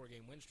about the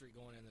 4-game win streak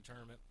going in the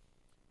tournament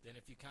than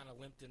if you kind of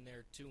limped in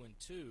there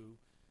 2-2,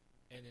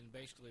 and then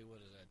basically,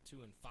 2-5,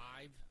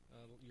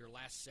 your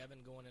last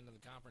 7 going into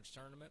the conference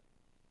tournament.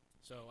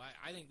 So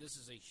I think this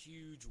is a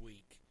huge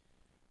week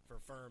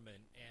for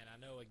Furman. And I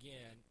know,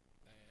 again,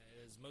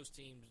 as most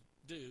teams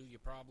do,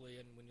 you probably,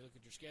 and when you look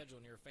at your schedule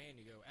and you're a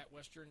fan, you go, at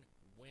Western,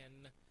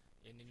 win,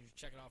 and then you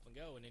check it off and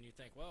go, and then you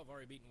think, well, I've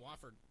already beaten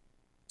Wofford.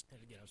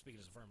 And again, I'm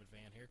speaking as a Furman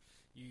fan here.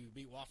 You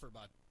beat Wofford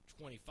by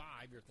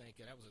 25. You're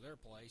thinking that was at their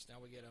place. Now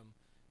we get them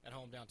at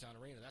home downtown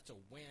arena. That's a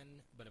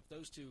win. But if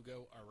those 2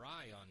 go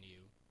awry on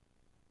you,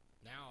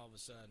 now all of a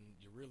sudden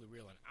you're really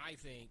reeling. I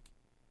think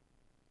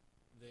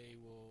they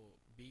will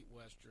beat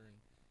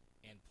Western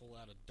and pull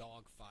out a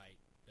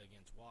dogfight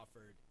against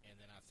Wofford, and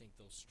then I think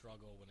they'll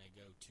struggle when they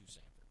go to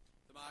Samford.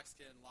 The Mocs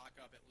can lock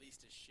up at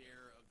least a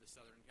share of the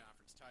Southern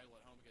Conference title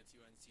at home against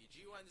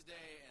UNCG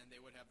Wednesday, and they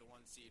would have the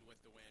 1 seed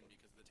with the win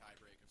because of the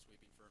tiebreak of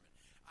sweeping Furman.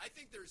 I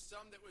think there's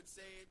some that would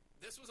say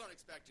this was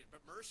unexpected,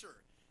 but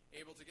Mercer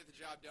able to get the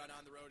job done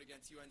on the road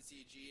against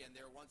UNCG, and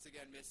they're once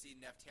again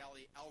missing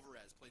Neftali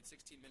Alvarez. Played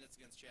 16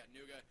 minutes against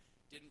Chattanooga.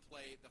 Didn't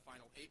play the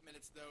final 8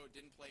 minutes, though.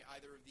 Didn't play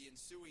either of the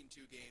ensuing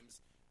 2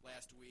 games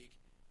last week.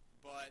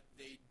 But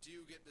they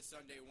do get the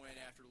Sunday win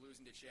after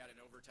losing to Chat in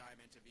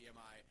overtime and to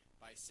VMI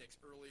by 6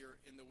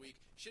 earlier in the week.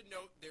 Should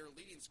note their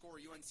leading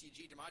scorer,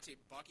 UNCG, DeMonte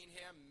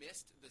Buckingham,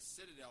 missed the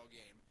Citadel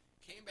game.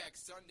 Came back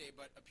Sunday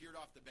but appeared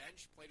off the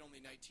bench, played only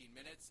 19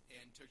 minutes,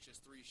 and took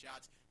just 3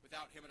 shots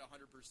without him at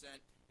 100%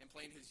 and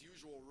playing his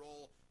usual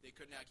role. They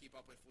could not keep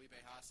up with Felipe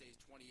Hase's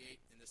 28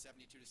 in the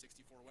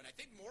 72-64 win. I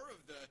think more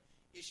of the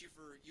issue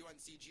for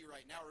UNCG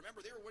right now, remember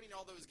they were winning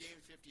all those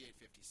games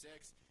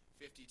 58-56,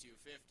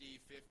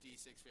 52-50,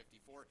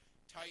 56-54.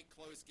 Tight,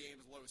 close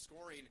games, low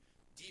scoring.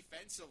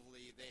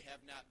 Defensively, they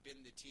have not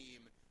been the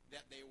team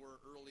that they were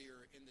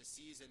earlier in the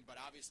season, but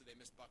obviously they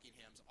missed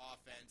Buckingham's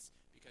offense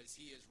because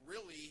he is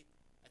really,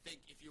 I think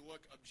if you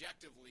look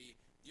objectively,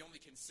 the only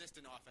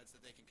consistent offense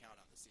that they can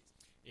count on this season.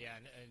 Yeah,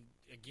 and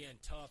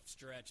again, tough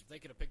stretch. If they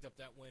could have picked up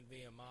that win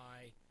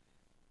VMI,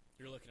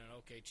 you're looking at,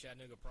 okay,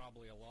 Chattanooga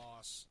probably a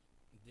loss.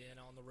 Then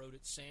on the road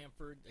at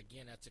Samford,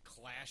 again, that's a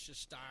clash of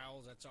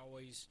styles. That's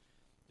always,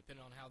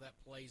 depending on how that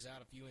plays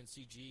out, if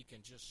UNCG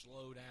can just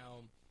slow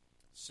down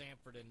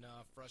Samford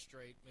enough,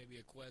 frustrate maybe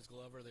a Quez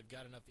Glover. They've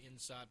got enough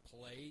inside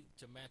play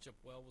to match up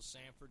well with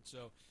Samford.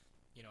 So,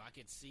 I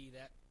could see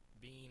that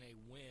being a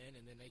win,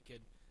 and then they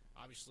could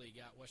obviously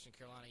got Western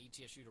Carolina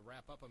ETSU to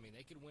wrap up. I mean,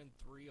 they could win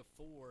 3 of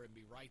 4 and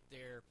be right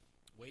there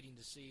waiting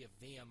to see if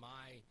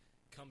VMI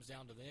comes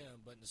down to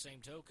them. But in the same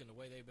token, the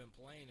way they've been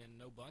playing and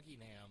no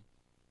Buckingham,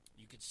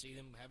 you could see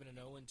them having an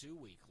 0-2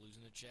 week,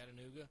 losing to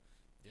Chattanooga,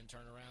 then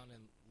turn around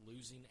and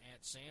losing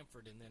at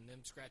Samford, and then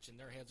them scratching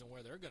their heads on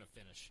where they're going to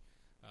finish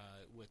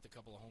with a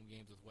couple of home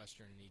games with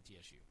Western and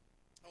ETSU.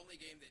 Only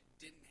game that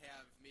didn't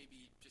have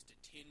maybe just a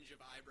tinge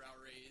of eyebrow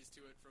raise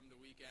to it from the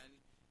weekend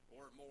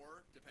or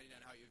more, depending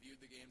on how you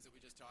viewed the games that we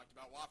just talked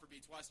about. Wofford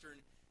beats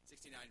Western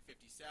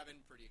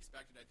 69-57, pretty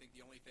expected. I think the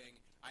only thing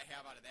I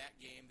have out of that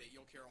game that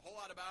you'll care a whole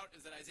lot about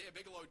is that Isaiah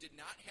Bigelow did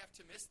not have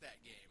to miss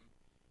that game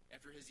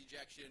after his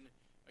ejection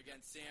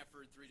against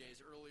Samford 3 days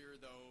earlier,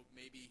 though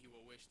maybe he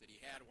will wish that he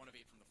had. 1 of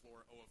 8 from the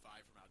floor, 0 of 5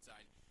 from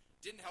outside.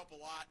 Didn't help a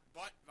lot,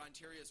 but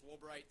Vontarius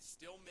Woolbright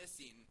still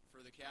missing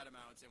for the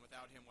Catamounts, and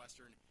without him,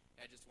 Western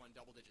had just 1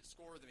 double-digit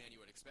score, the man you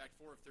would expect.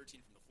 4 of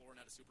 13 from the floor,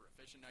 not a super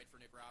efficient night for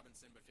Nick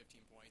Robinson, but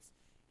 15 points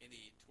in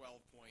the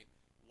 12-point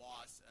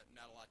loss.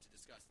 Not a lot to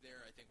discuss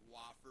there. I think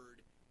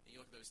Wofford, and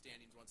you look at those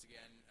standings once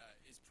again,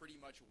 is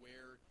pretty much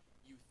where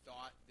you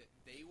thought that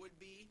they would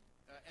be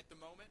at the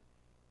moment.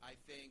 I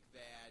think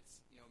that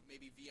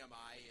maybe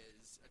VMI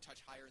is a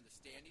touch higher in the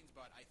standings,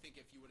 but I think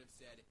if you would have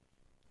said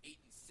 8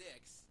 and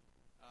 6,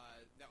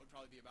 that would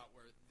probably be about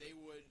where they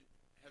would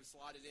have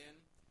slotted in.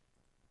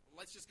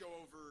 let's just go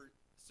over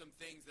some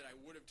things that I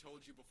would have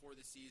told you before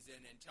the season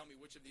and tell me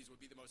which of these would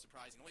be the most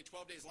surprising. Only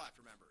 12 days left,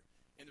 remember,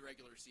 in the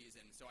regular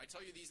season. So I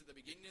tell you these at the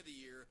beginning of the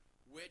year,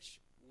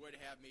 which would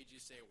have made you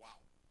say, wow,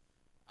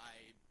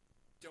 I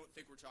don't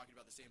think we're talking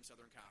about the same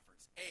Southern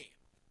Conference. A,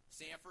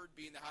 Samford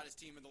being the hottest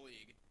team in the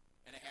league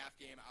and a half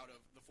game out of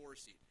the 4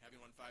 seed,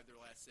 having won 5 of their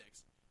last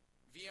 6.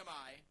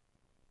 VMI,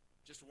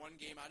 just 1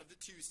 game out of the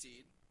 2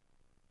 seed.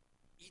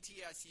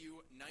 ETSU,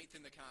 9th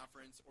in the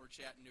conference, or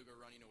Chattanooga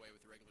running away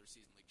with the regular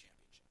season league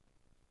championship.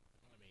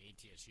 I mean,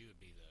 ETSU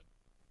would be the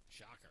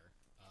shocker.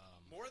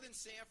 More than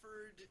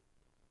Samford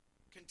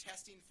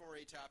contesting for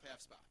a top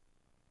half spot.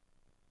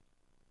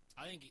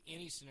 I think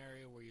any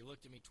scenario where you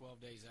looked at me 12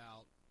 days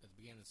out at the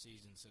beginning of the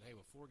season and said, hey,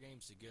 with 4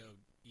 games to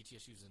go,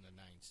 ETSU's in the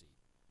 9 seed.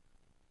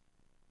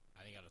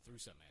 I think I'd have threw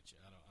something at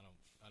you. I don't.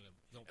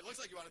 It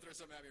looks like you want to throw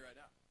something at me right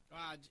now.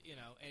 And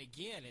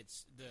again,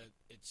 it's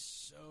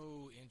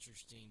so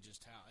interesting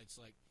just how it's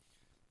like,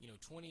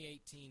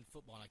 2018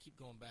 football, and I keep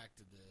going back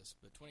to this,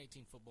 but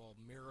 2018 football,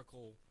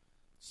 miracle,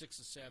 6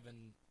 of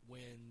 7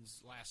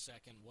 wins, last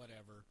second,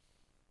 whatever,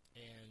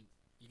 and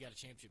you got a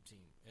championship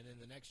team. And then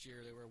the next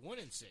year they were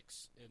 1-6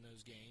 in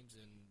those games,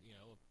 and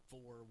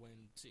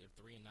 4-win,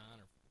 3-9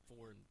 or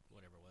 4 and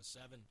whatever it was,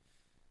 7,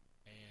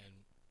 and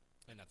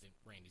I think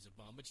Randy's a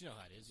bum, but you know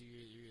how it is.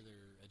 You're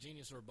either a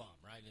genius or a bum,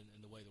 right?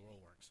 In the way the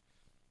world works.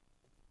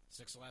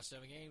 6 of the last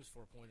 7 games,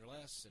 4 points or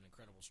less, an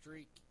incredible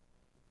streak.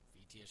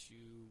 If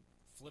ETSU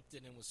flipped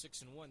it and was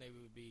 6-1, they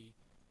would be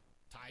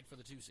tied for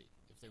the 2 seed.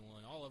 If they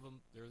won all of them,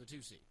 they're the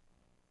 2 seed,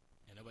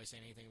 and nobody's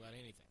saying anything about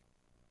anything.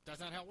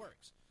 That's not how it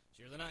works.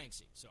 So you're the 9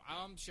 seed. So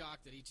I'm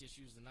shocked that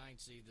ETSU is the 9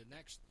 seed. The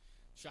next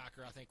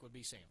shocker, I think, would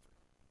be Samford.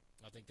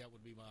 I think that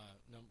would be my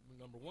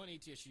number 1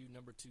 ETSU,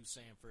 number 2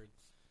 Samford.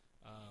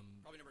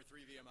 Probably number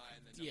 3 VMI,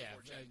 and then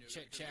number 4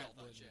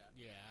 Chattanooga.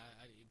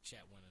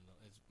 Chat won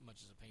as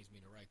much as it pains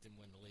me to write them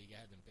win the league.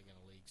 I had them picking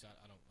the league, so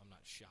I'm not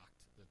shocked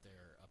that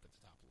they're up at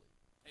the top of the league.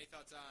 Any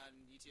thoughts on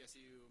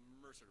ETSU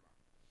Mercer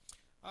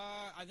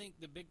tomorrow? I think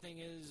the big thing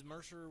is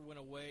Mercer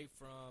went away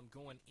from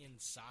going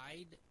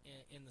inside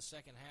in the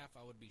second half.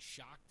 I would be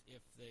shocked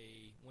if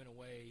they went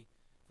away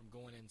from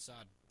going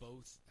inside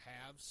both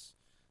halves.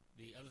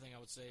 The other thing I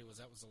would say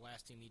was that was the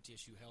last team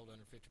ETSU held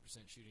under 50%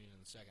 shooting in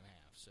the second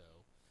half. So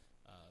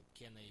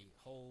can they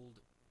hold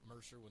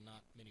Mercer with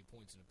not many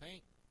points in the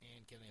paint,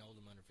 and can they hold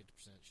them under 50%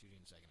 shooting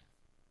in the second half?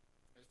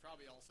 It was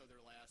probably also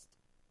their last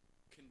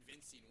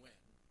convincing win.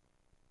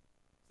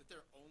 Is it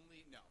their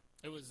only? No.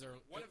 It was their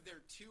one of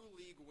their 2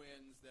 league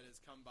wins that has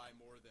come by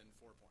more than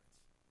 4 points.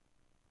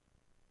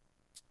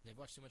 They've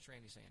watched too much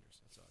Randy Sanders.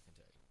 That's all I can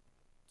tell you.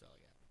 That's all I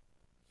got.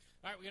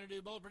 All right, we're going to do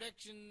a bold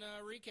prediction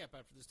recap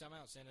after this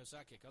timeout. Sandoz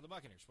Sidekick on the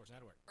Buccaneers Sports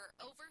Network. For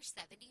over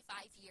 75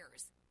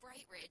 years,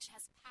 Bright Ridge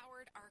has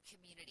powered our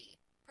community,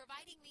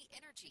 providing the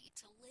energy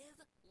to live,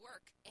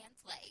 work, and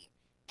play.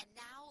 And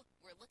now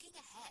we're looking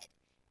ahead,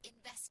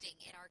 investing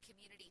in our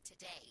community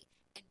today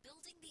and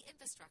building the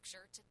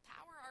infrastructure to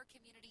power our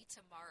community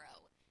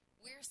tomorrow.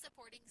 We're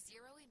supporting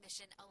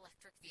zero-emission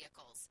electric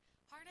vehicles,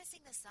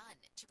 harnessing the sun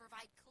to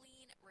provide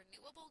clean,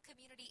 renewable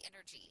community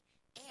energy,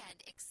 and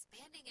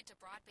expanding into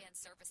broadband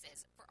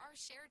services for our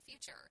shared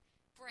future.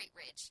 Bright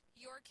Ridge,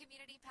 your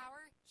community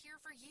power,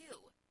 here for you.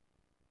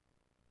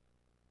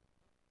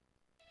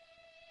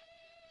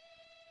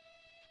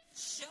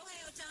 Shohei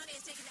Ohtani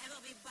has taken the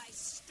MLB by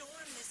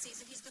storm this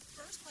season. He's the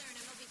first player in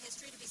MLB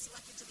history to be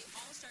selected to the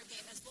All-Star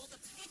game as both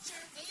a pitcher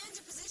and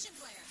a position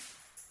player.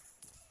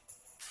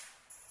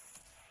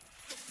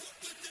 The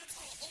Brooklyn Nets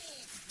are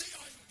home. They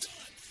are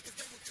done. If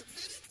they were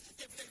committed,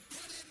 if they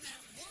put in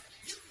that work,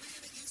 you'd be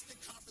in the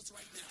Eastern Conference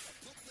right now. The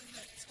Brooklyn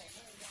Nets are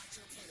home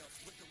watching playoffs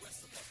with the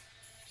rest of us.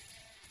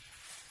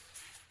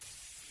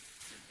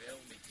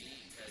 JaVale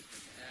McGee has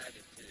been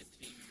added to the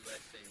Team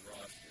USA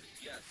roster.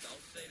 Yes,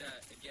 I'll say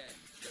that again.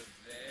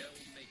 JaVale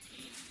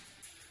McGee.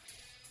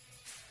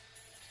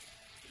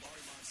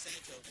 Mario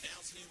Monsanto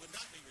announced he would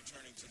not be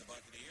returning to the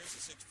Buccaneers.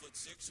 The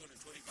 6'6",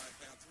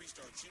 225-pound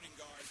three-star shooting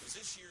guard was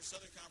this year's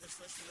Southern Conference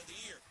Freshman of the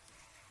Year.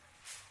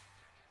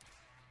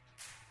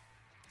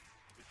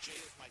 With Jay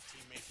as my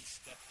teammate, he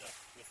stepped up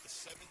with the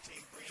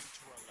 17th green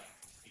to our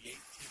left, the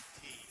 18th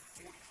tee,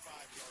 45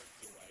 yards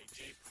away.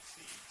 Jay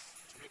proceeds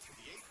to hit from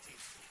the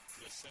 18th tee to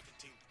the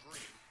 17th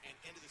green and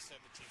into the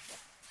 17th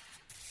bucket.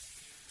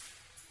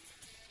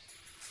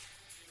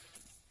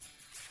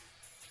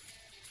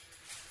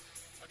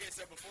 Okay,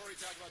 so before we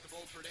talk about the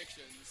bold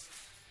predictions,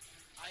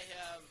 I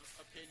have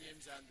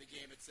opinions on the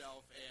game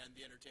itself and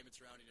the entertainment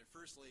surrounding it.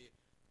 Firstly,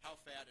 how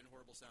fat and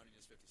horrible sounding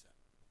is 50 Cent?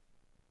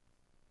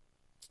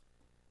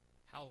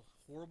 How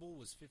horrible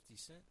was 50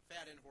 Cent?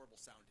 Fat and horrible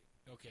sounding.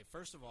 Okay,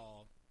 first of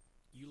all,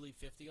 you leave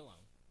 50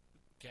 alone,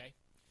 okay?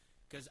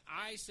 Because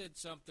I said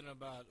something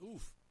about,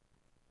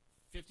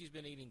 50's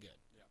been eating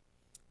good.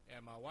 Yeah.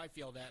 And my wife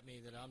yelled at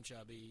me that I'm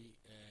chubby,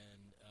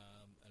 and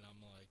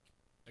I'm like,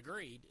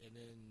 agreed. And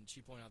then she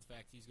pointed out the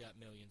fact he's got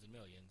millions and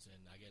millions, and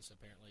I guess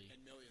apparently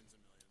And millions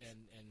and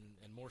millions.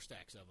 and more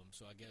stacks of them.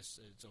 So I guess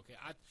it's okay.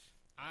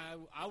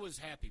 I was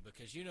happy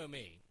because you know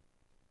me.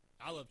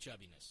 I love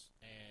chubbiness,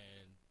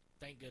 and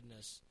thank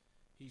goodness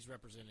he's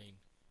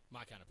representing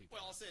my kind of people.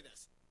 Well, I'll say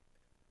this.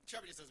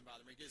 Chubbiness doesn't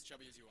bother me. Get as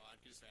chubby as you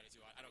want. Get as fat as you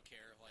want. I don't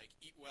care. Like,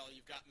 eat well.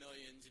 You've got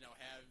millions.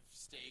 Have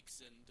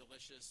steaks and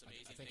delicious,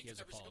 amazing I think things he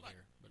is every single appalled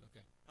night. here, but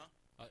okay. Huh?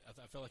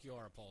 I feel like you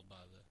are appalled by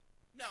the.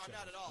 No, I'm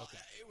not at all.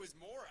 Okay. It was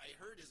more, I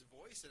heard his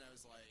voice, and I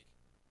was like,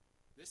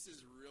 this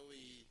is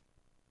really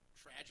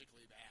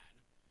tragically bad.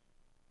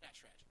 Not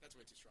tragic. That's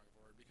way too strong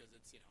a word because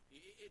it's,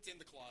 it's in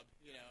the club,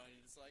 and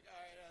it's like, all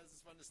right, this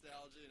is fun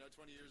nostalgia, 20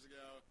 years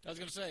ago. I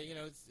was going to say,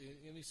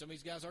 some of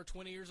these guys are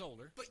 20 years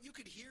older. But you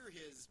could hear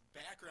his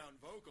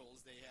background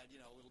vocals. They had,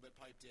 a little bit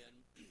piped in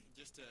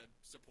just to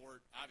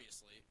support,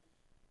 obviously,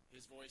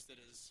 his voice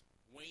that is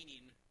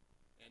waning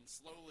and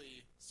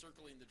slowly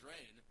circling the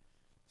drain.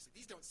 It's like,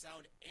 these don't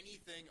sound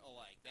anything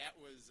alike. That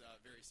was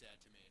very sad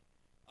to me.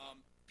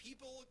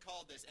 People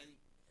called this, and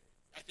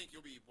I think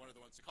you'll be one of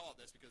the ones to call it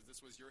this because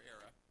this was your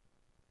era,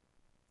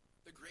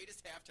 the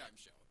greatest halftime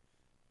show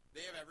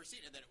they have ever seen,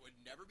 and that it would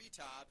never be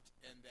topped,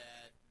 and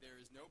that there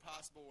is no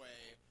possible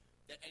way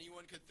that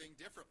anyone could think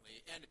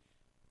differently. And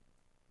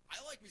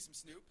I like me some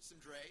Snoop, some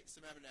Dre,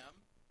 some Eminem.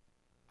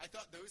 I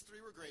thought those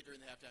three were great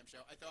during the halftime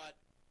show. I thought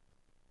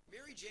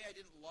Mary J., I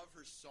didn't love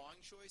her song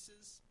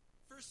choices.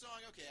 First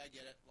song, okay, I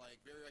get it,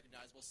 like, very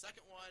recognizable.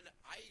 Second one,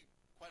 I,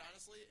 quite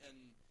honestly, and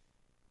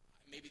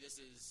maybe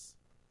this is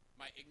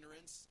my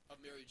ignorance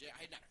of Mary J.,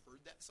 I had not heard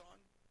that song.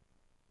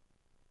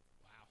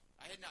 Wow.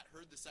 I had not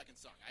heard the second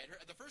song. I had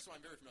heard the first one,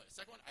 I'm very familiar. The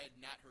second one, I had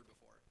not heard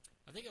before.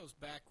 I think it was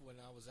back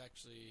when I was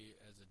actually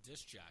as a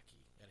disc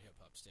jockey at a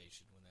hip-hop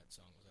station when that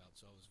song was out,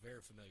 so I was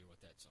very familiar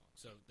with that song.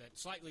 So that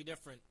slightly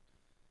different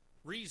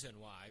reason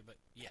why, but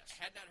yes.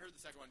 I had not heard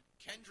the second one.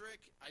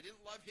 Kendrick, I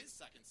didn't love his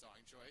second song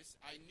choice.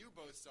 I knew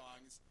both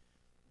songs,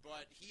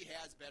 but he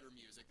has better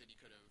music than he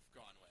could have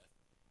gone with.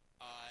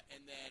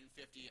 And then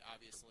 50,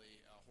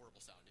 obviously, horrible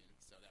sounding,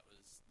 so that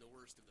was the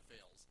worst of the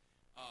fails.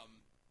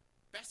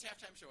 Best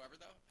halftime show ever,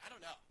 though? I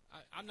don't know.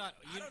 I'm not.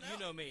 I don't know. You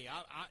know me.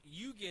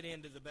 You get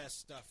into the best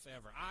stuff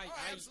ever.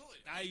 Absolutely.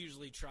 I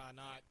usually try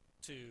not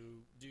to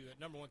do it.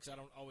 Number one, because I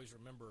don't always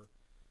remember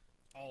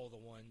all the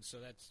ones,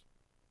 so that's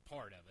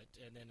part of it.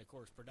 And then, of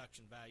course,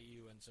 production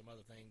value and some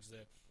other things.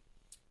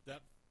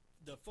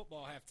 The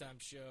football halftime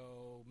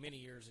show many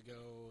years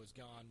ago has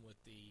gone with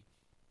the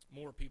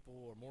more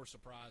people or more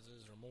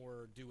surprises or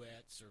more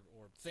duets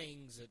or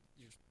things that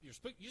you're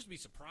supposed to be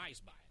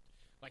surprised by it.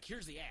 Like,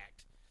 here's the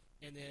act,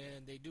 and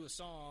then they do a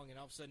song, and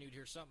all of a sudden you'd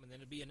hear something, and then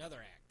it'd be another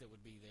act that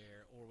would be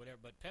there or whatever.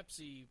 But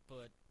Pepsi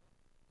put,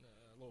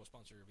 loyal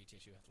sponsor of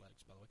ETSU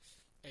Athletics, by the way,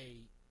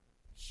 a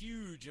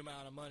huge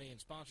amount of money in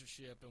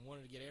sponsorship and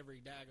wanted to get every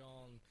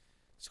daggone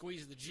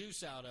squeeze of the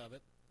juice out of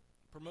it.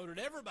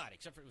 Promoted everybody,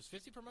 except for, it was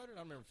 50 promoted?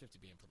 I don't remember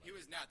 50 being promoted. He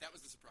was not. That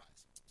was the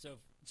surprise.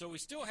 So we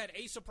still had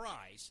a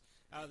surprise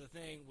out of the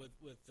thing with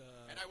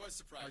and I was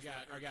surprised.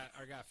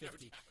 Our guy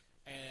 50,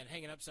 and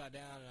hanging upside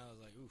down, and I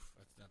was like, oof,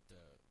 that's not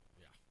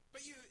yeah.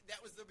 But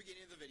that was the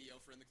beginning of the video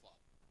for In the Club.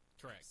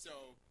 Correct.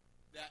 So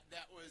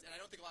that was, and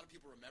I don't think a lot of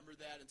people remember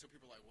that until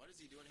people were like, what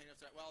is he doing hanging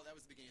upside? Well, that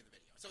was the beginning of the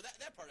video. So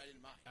that part I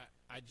didn't mind.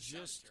 I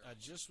just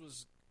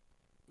was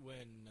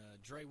when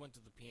Dre went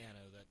to the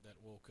piano that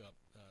woke up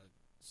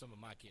some of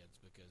my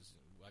kids because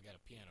I got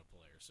a piano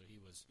player, so he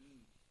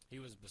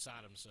was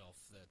beside himself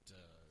that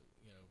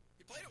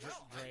he played it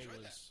well. Dre I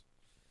enjoyed was,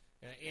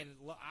 that. And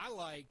I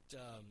liked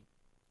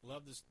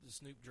loved the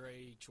Snoop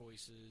Dre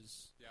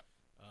choices. Yep.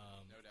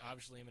 No doubt.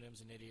 Obviously, Eminem's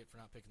an idiot for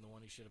not picking the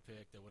one he should have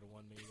picked. That would have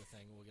won me the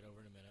thing. We'll get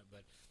over in a minute,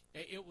 but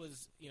it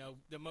was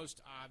the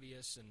most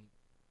obvious,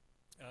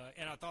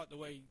 and I thought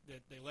the way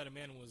that they let him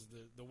in was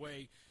the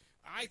way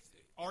I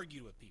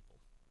argued with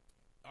people.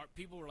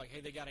 People were like,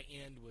 "Hey, they got to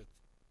end with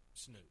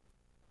Snoop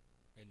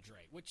and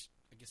Dre," which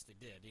I guess they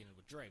did. They ended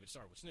with Dre, but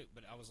started with Snoop.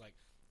 But I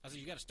said,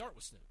 you got to start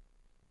with Snoop.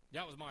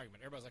 That was my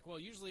argument. Everybody's like, well,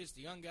 usually it's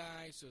the young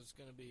guy, so it's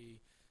going to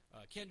be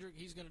Kendrick.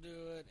 He's going to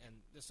do it, and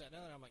this, that, and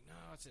other. I'm like,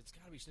 no, it's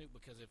got to be Snoop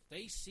because if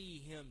they see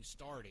him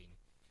starting,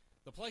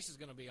 the place is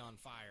going to be on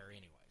fire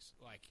anyways.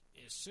 Like,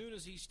 as soon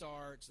as he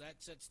starts,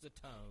 that sets the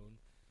tone,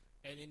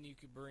 and then you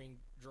could bring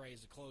Dre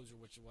as a closer,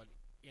 which is what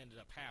ended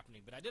up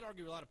happening. But I did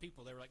argue with a lot of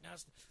people. They were like, no,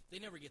 they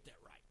never get that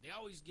right. They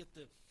always get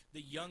the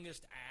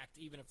youngest act,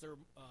 even if they're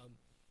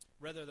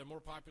whether they're more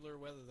popular,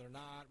 whether they're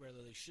not,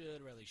 whether they should,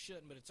 whether they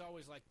shouldn't. But it's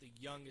always like the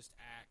youngest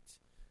act,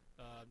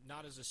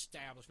 not as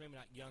established. Maybe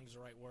not young is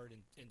the right word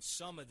in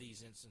some of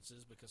these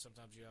instances because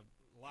sometimes you have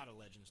a lot of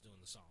legends doing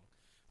the song.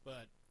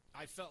 But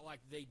I felt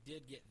like they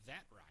did get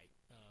that right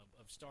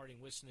of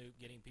starting with Snoop,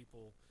 getting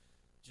people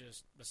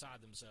just beside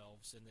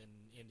themselves, and then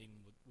ending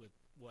with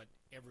what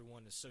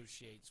everyone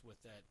associates with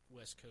that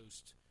West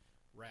Coast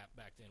rap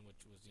back then,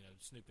 which was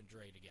Snoop and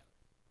Dre together.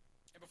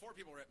 And before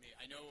people rip me,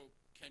 I know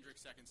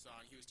Kendrick's second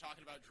song, he was talking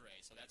about Dre,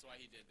 so that's why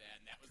he did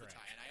that, and that was Correct. the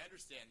tie. And I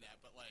understand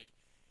that, but, like,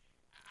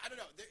 I don't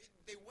know.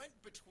 They went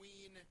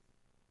between,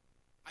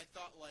 I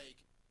thought, like,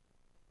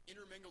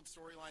 intermingled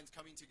storylines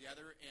coming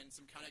together and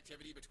some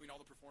connectivity between all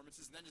the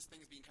performances, and then just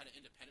things being kind of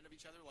independent of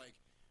each other. Like,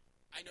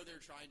 I know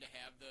they're trying to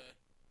have the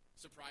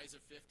surprise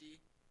of 50,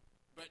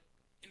 but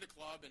in the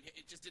club, and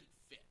it just didn't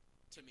fit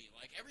to me.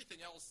 Like, everything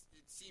else,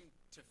 it seemed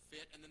to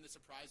fit, and then the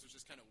surprise was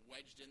just kind of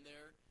wedged in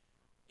there.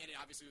 And it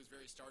obviously was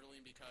very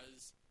startling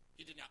because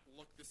he did not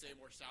look the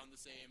same or sound the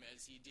same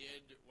as he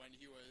did when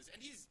he was – and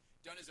he's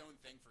done his own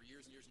thing for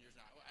years and years and years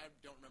now. I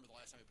don't remember the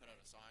last time he put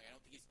out a song. I don't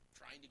think he's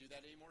trying to do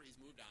that anymore.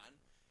 He's moved on,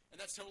 and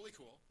that's totally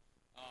cool.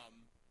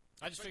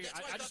 I just figured.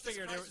 that's why I just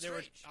figured they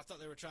were. strange. I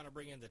thought they were trying to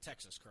bring in the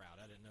Texas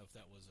crowd. I didn't know if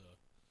that was a.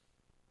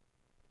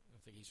 I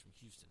think he's from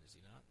Houston, is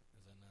he not?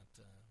 Is that not?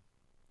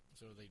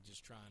 So are they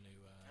just trying to?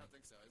 I don't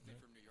think so. Isn't he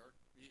from New York?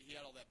 He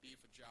had all that beef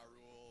with Ja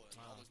Rule and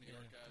all those New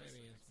York guys.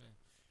 Maybe.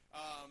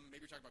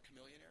 Maybe you're talking about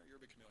Chameleonaire. You're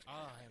a big Chameleonaire.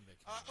 Oh, I am a big.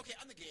 Okay,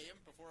 on the game.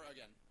 Before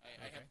again,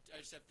 I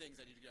just have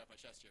things I need to get off my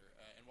chest here.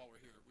 And while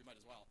we're here, we might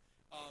as well.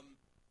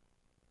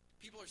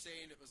 People are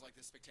saying it was like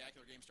this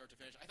spectacular game, start to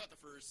finish. I thought the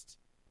first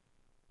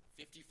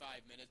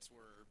 55 minutes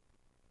were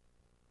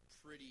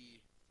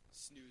pretty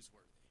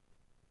snoozeworthy.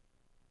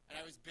 And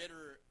I was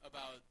bitter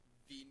about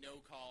the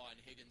no call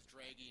on Higgins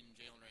dragging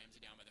Jalen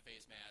Ramsey down by the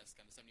face mask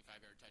on the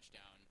 75-yard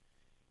touchdown.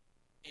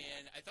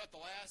 And I thought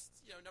the last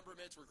number of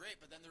minutes were great,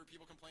 but then there were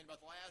people complaining about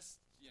the last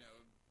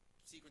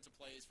sequence of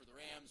plays for the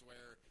Rams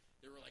where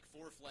there were like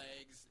 4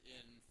 flags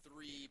in 3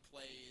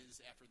 plays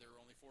after there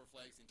were only 4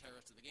 flags the entire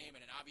rest of the game,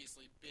 and an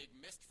obviously big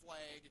missed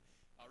flag.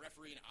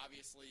 Refereeing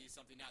obviously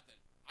something not that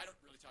I don't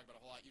really talk about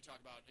a whole lot. You talk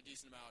about a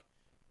decent amount,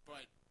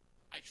 but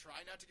I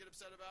try not to get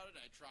upset about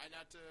it. I try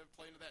not to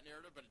play into that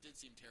narrative, but it did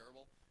seem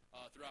terrible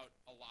throughout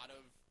a lot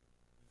of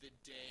the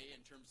day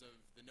in terms of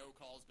the no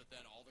calls, but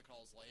then all the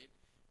calls late.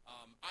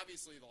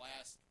 Obviously, the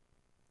last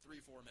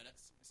 3-4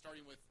 minutes,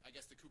 starting with, I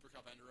guess, the Cooper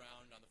Cup end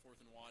around on the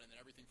 4th and 1, and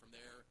then everything from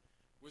there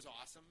was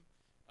awesome.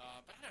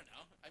 But I don't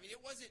know. I mean,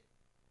 it wasn't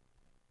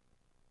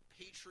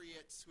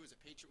Patriots. Who was it?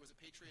 Was it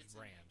Patriots?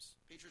 Rams.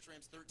 Patriots,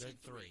 Rams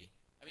 13-3. 3.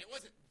 I mean, it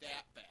wasn't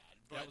that bad.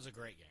 But That was a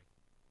great game.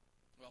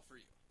 Well, for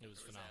you. It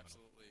was phenomenal.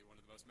 Absolutely one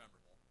of the most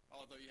memorable.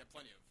 Although you have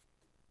plenty of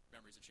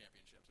memories of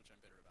championships, which I'm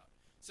bitter about.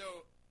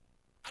 So,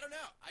 I don't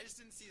know. I just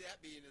didn't see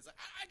that being as.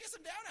 I guess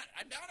I'm down on it.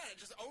 I'm down on it.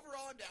 Just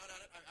overall, I'm down on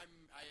it.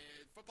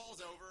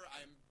 Football's over.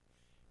 I'm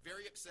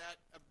very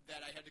upset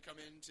that I had to come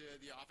into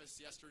the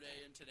office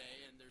yesterday and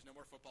today, and there's no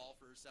more football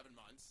for 7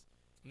 months.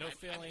 I'm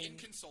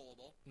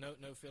inconsolable.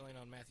 No feeling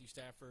on Matthew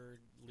Stafford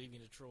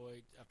leaving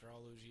Detroit after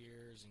all those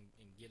years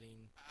and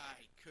getting.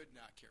 I could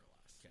not care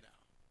less. Okay.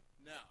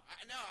 No.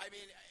 I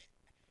mean,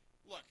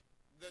 look,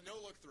 the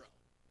no-look throw,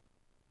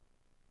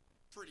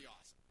 pretty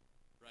awesome,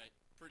 right?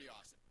 Pretty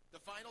awesome.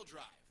 The final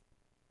drive,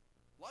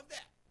 love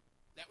that.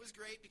 That was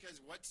great because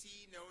what's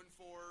he known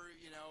for?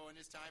 In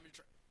his time,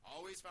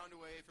 always found a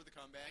way for the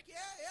comeback.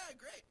 Yeah,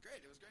 great.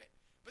 It was great.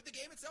 But the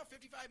game itself,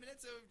 55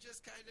 minutes of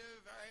just kind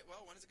of, all right,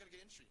 well, when is it going to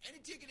get interesting? And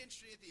it did get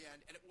interesting at the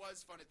end, and it was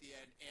fun at the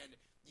end. And,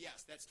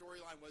 yes, that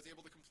storyline was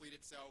able to complete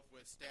itself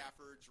with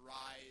Stafford's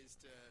rise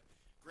to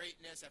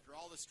greatness after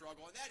all the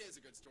struggle. And that is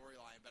a good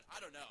storyline. But I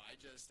don't know.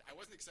 I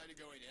wasn't excited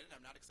going in, and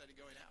I'm not excited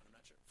going out. I'm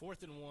not sure.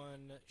 4th and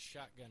 1,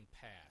 shotgun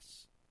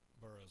pass.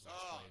 Burrow's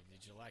last play.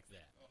 Did you like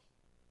that? Oh.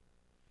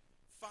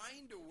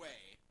 Find a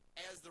way,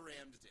 as the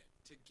Rams did,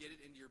 to get it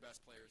into your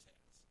best player's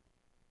hands.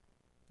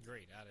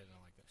 Great. I didn't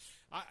like that.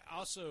 I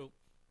also,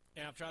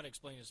 and I've tried to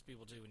explain this to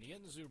people too, when you get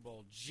in the Super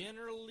Bowl,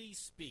 generally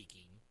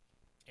speaking,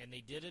 and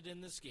they did it in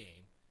this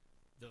game,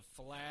 the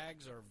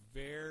flags are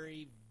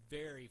very,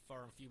 very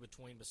far and few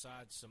between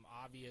besides some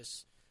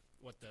obvious,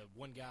 the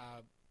one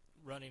guy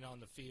running on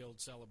the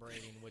field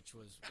celebrating, which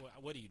was,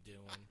 what are you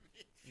doing?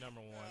 Number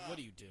one, what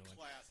are you doing?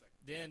 Classic.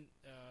 Then,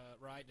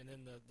 right, and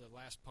then the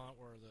last punt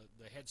where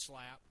the head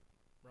slap,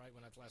 right,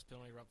 when that's the last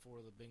penalty right before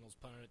the Bengals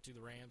punted it to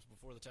the Rams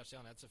before the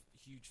touchdown. That's a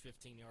huge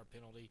 15-yard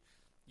penalty.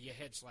 You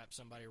head slap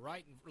somebody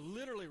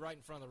literally right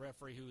in front of the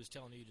referee who is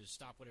telling you to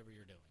stop whatever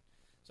you're doing.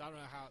 So I don't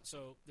know how.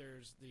 So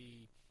there's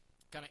the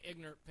kind of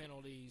ignorant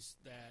penalties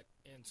that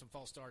and some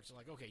false starts are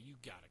like, okay, you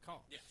got to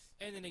call. Yes.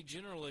 And then they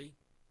generally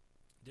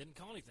didn't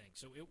call anything.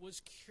 So it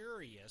was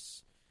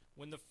curious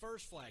when the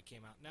first flag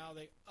came out. Now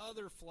the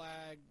other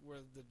flag where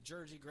the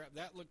jersey grab,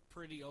 that looked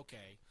pretty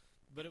okay.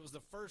 But it was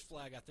the first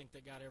flag, I think,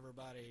 that got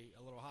everybody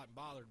a little hot and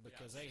bothered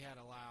because they had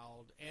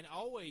allowed, and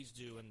always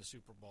do in the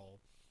Super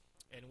Bowl,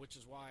 and which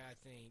is why I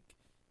think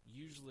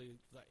usually,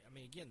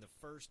 again, the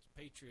first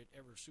Patriot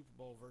ever Super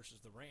Bowl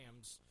versus the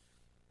Rams,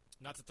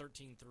 not the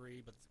 13-3,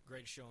 but the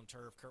greatest show on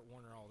turf, Kurt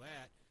Warner, all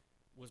that,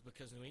 was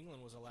because New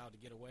England was allowed to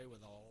get away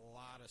with a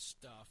lot of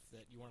stuff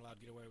that you weren't allowed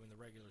to get away with in the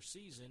regular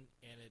season,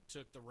 and it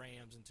took the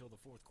Rams until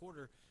the fourth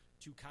quarter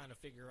to kind of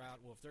figure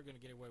out, well, if they're going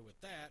to get away with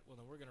that, well,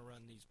 then we're going to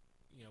run these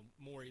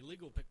more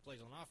illegal pick plays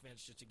on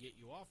offense just to get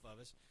you off of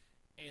us.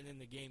 And then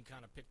the game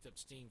kind of picked up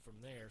steam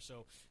from there.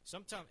 So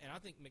and I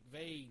think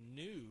McVay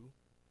knew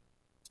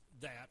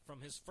that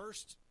from his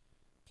first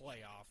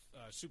playoff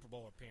Super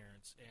Bowl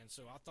appearance. And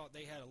so I thought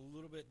they had a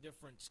little bit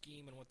different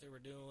scheme in what they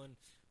were doing.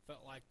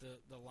 Felt like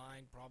the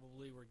line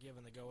probably were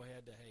given the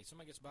go-ahead to, hey,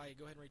 somebody gets by you,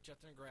 go ahead and reach out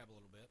there and grab a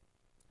little bit.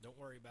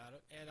 Don't worry about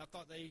it. And I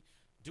thought they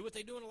do what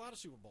they do in a lot of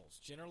Super Bowls.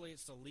 Generally,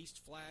 it's the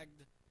least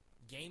flagged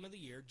game of the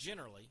year,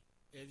 generally.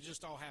 It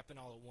just all happened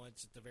all at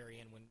once at the very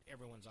end when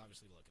everyone's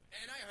obviously looking at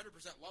it. And I 100%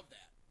 love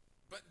that.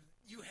 But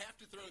you have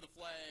to throw the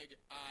flag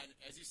on,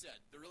 as you said,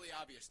 the really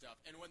obvious stuff.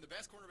 And when the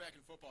best cornerback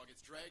in football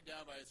gets dragged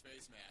down by his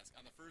face mask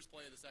on the first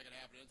play of the second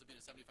half and it ends up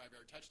being a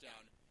 75-yard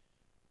touchdown,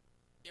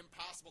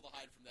 impossible to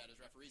hide from that as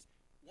referees.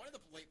 One of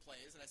the late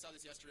plays, and I saw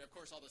this yesterday, of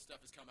course all this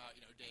stuff has come out,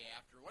 day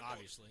after.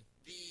 Obviously.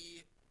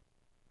 The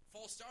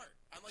false start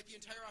on the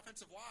entire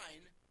offensive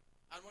line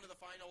on one of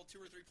the final 2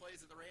 or 3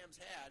 plays that the Rams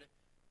had.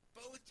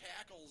 Both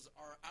tackles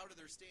are out of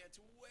their stance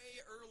way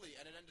early,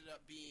 and it ended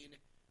up being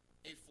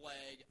a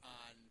flag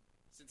on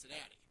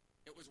Cincinnati.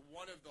 It was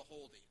one of the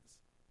holdings.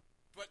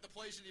 But the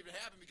play shouldn't even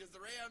happen because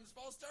the Rams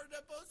false started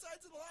at both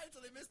sides of the line,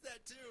 so they missed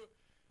that too.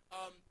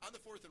 On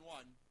the 4th and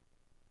 1,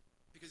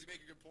 because you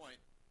make a good point,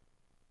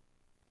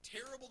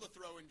 terrible to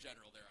throw in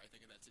general there, I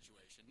think, in that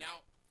situation.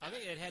 Now, I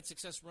think it had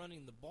success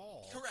running the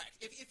ball. Correct.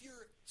 If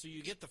you're so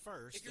you get the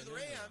first. If you're the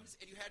Rams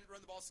and you hadn't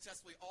run the ball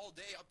successfully all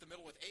day up the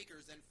middle with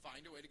Akers, then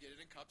find a way to get it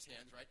in Kupp's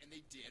hands, right? And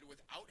they did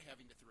without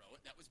having to throw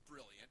it. That was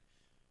brilliant.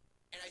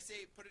 And I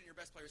say put it in your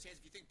best player's hands.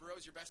 If you think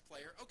Burrow's your best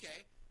player,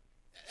 okay,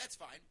 that's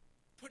fine.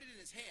 Put it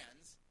in his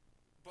hands.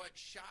 But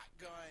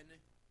shotgun,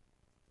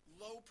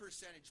 low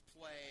percentage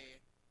play,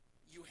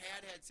 you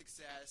had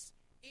success,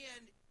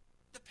 and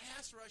the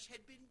pass rush had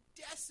been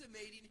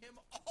decimating him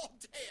all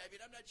day. I mean,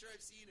 I'm not sure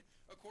I've seen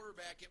a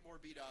quarterback get more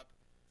beat up,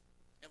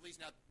 at least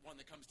not one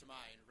that comes to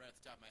mind right off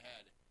the top of my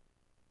head,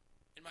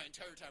 in my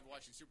entire time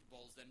watching Super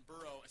Bowls than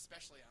Burrow,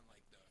 especially on,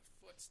 the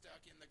foot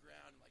stuck in the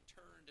ground,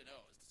 turned, and it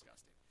was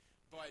disgusting.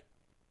 But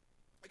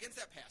against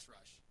that pass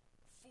rush,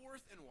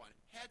 4th and 1,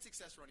 had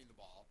success running the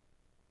ball.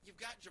 You've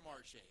got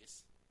Jamar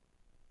Chase,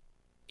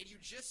 and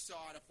you just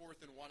saw on a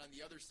 4th and 1 on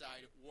the other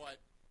side what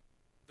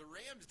the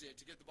Rams did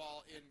to get the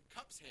ball in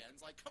Kupp's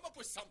hands. Come up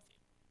with something.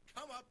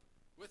 Come up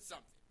with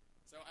something.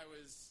 So I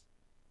was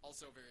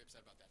also very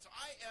upset about that. So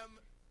I am,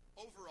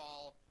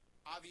 overall,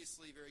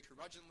 obviously very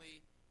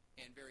curmudgeonly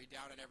and very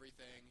down on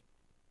everything.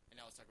 And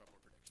now let's talk about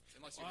more predictions.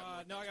 Unless you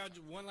have no, I got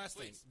one last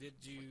Please. thing.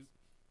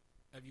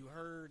 Have you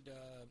heard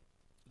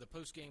the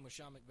post game with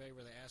Sean McVay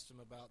where they asked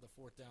him about the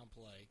 4th down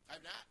play?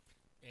 I've not.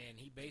 And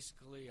he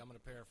basically, I'm going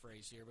to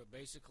paraphrase here, but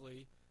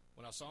basically,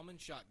 when I saw him in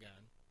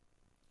shotgun,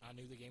 I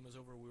knew the game was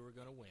over. We were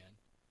going to win.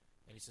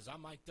 And he says,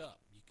 I'm mic'd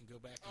up. You can go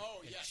back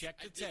and check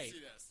the tape. I did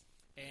see this.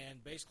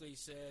 And basically he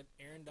said,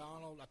 Aaron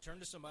Donald, I turned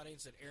to somebody and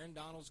said, Aaron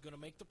Donald's going to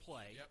make the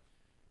play. Yep.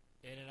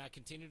 And then I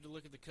continued to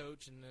look at the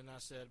coach, and then I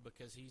said,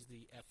 because he's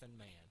the effing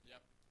man.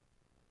 Yep.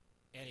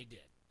 And he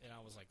did. And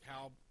I was like,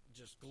 how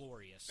just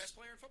glorious. Best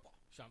player in football.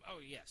 Sean, oh,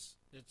 yes.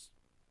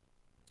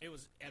 It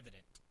was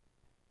evident.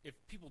 If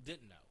people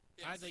didn't know.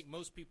 I think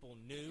most people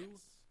knew.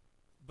 Yes.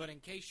 But in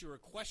case you were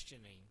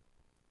questioning,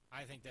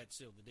 I think that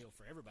sealed the deal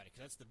for everybody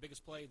because that's the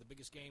biggest play, the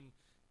biggest game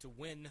to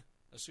win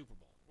a Super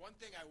Bowl. One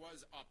thing I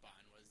was up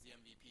on was the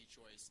MVP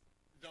choice,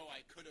 though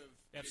I could have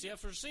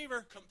FCF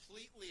receiver.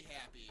 Completely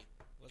happy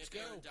Let's if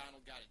go. Aaron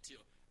Donald got it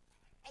too.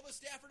 Although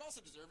Stafford also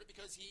deserved it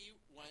because he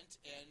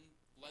went and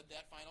led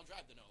that final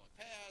drive, the no-look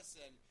pass,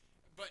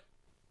 but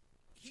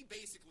he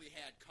basically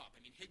had Kupp.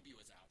 I mean, Higbee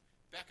was out.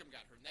 Beckham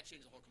got hurt, and that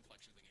changed the whole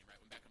complexion of the game, right,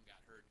 when Beckham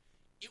got hurt.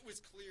 It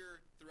was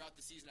clear throughout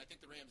the season, I think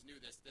the Rams knew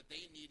this, that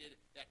they needed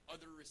that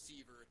other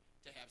receiver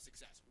to have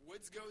success.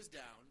 Woods goes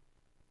down.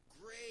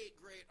 Great,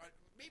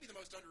 maybe the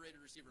most underrated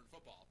receiver in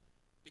football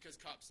because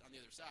Kupp's on the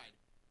other side.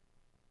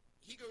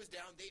 He goes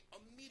down. They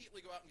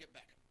immediately go out and get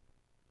Beckham.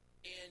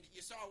 And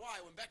you saw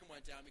why when Beckham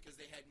went down because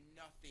they had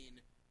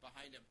nothing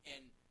behind him.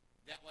 And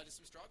that led to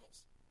some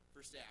struggles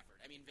for Stafford.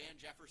 I mean,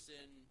 Van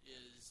Jefferson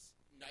is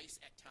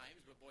nice at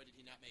times, but boy, did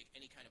he not make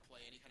any kind of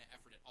play, any kind of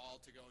effort at all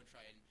to go and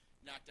try and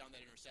knock down that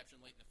interception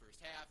late in the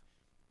first half.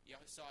 You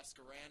saw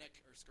Skoranek,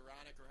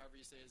 or however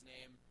you say his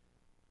name.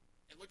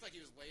 It looked like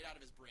he was laid out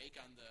of his break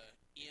on the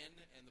in,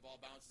 and the ball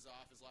bounces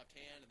off his left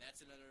hand, and that's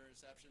another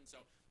interception.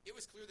 So it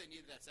was clear they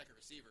needed that second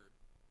receiver.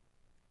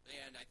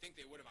 And I think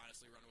they would have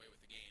honestly run away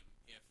with the game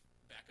if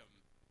Beckham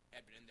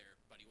had been in there,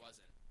 but he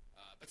wasn't.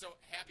 But so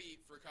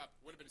happy for Kupp,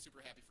 would have been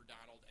super happy for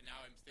Donald, and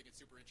now I'm thinking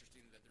super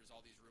interesting that there's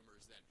all these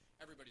rumors that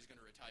everybody's going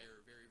to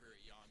retire very,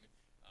 very young,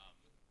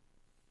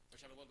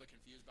 which I'm a little bit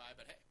confused by,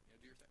 but hey,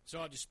 do your thing.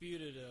 So I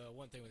disputed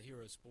one thing with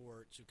Hero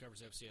Sports, who covers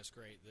FCS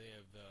great. They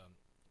have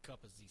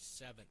Kupp as the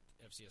 7th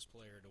FCS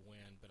player to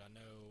win, but I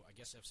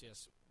guess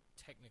FCS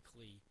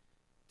technically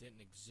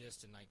didn't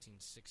exist in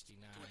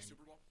 1969. To win a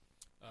Super Bowl?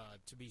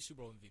 To be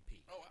Super Bowl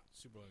MVP. Oh, wow.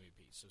 Super Bowl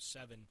MVP. So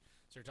 7.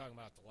 So you're talking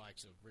about the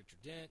likes of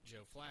Richard Dent,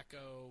 Joe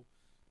Flacco,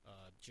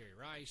 Jerry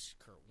Rice,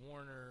 Kurt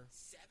Warner.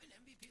 7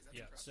 MVPs? That's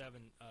impressive.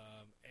 7.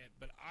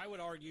 But I would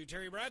argue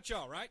Terry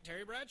Bradshaw, right?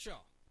 Terry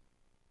Bradshaw.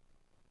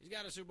 He's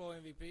got a Super Bowl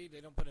MVP.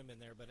 They don't put him in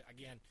there. But,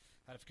 again,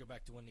 I'd have to go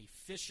back to when the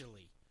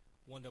officially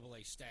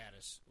 1AA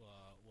status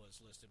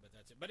was listed. But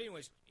that's it. But,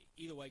 anyways,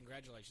 either way,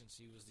 congratulations.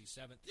 He was the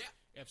 7th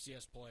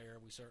FCS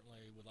player. We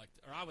certainly would like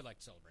to, or I would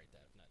like to celebrate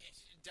that. If not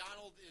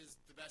Donald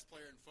is the best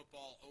player in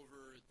football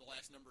over the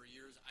last number of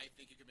years. I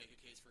think you could make a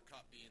case for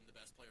Kupp being the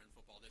best player in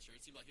football this year.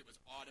 It seemed like it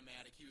was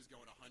automatic. He was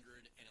going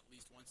 100 and at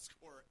least one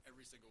score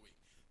every single week.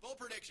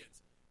 Bold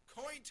predictions.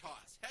 Coin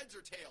toss, heads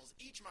or tails,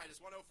 each minus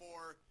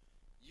 104.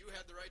 You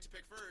had the right to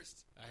pick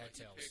first. I had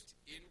You tails. picked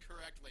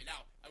incorrectly.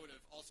 Now, I would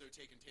have also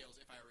taken tails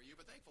if I were you,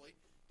 but thankfully,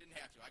 didn't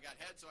have to. I got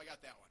heads, so I got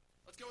that one.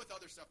 Let's go with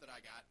other stuff that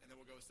I got, and then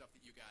we'll go with stuff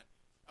that you got.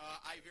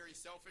 I very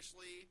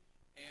selfishly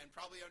and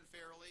probably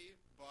unfairly,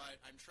 but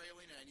I'm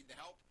trailing and I need the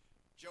help.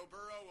 Joe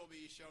Burrow will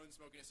be shown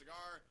smoking a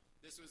cigar.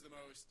 This was the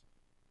most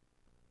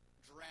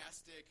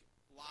drastic,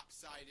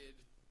 lopsided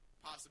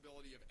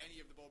possibility of any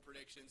of the bold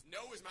predictions.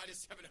 No was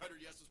minus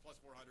 700. Yes was plus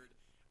 400.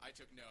 I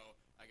took no.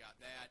 I got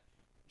that.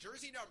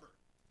 Jersey number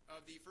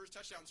of the first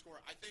touchdown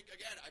score. I think,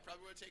 again, I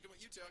probably would have taken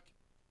what you took.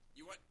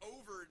 You went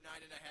over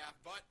 9.5,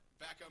 but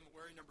Beckham,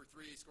 wearing number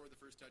 3, scored the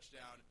first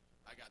touchdown.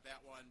 I got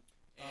that one.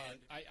 And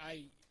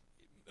I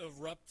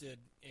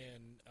erupted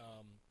in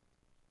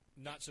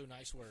not so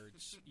nice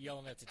words,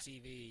 yelling at the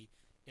TV,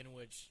 in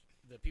which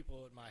the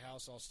people at my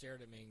house all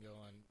stared at me and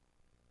going,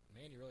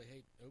 "Man, you really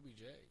hate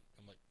OBJ."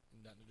 I'm like,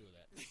 nothing to do with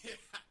that.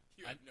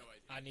 You have no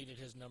idea. I needed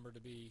his number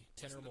to be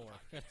 10 Listen or to the more.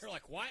 podcast. They're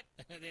like, "What?"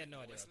 They had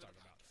no idea what I was Listen to talking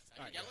the about. podcast.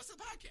 All right, Yeah, listen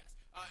to the podcast.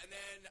 And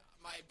then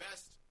my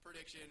best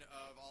prediction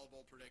of all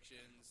bowl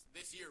predictions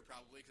this year,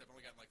 probably, because I've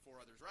only gotten like 4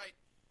 others right.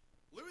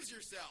 Lose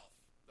Yourself,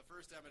 the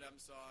first Eminem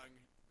song.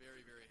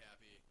 Very, very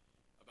happy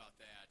about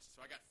that.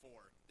 So I got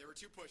 4. There were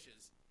 2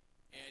 pushes,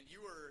 and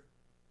you were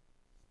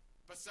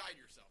beside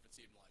yourself, it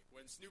seemed like,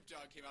 when Snoop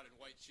Dogg came out in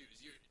white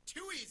shoes. You're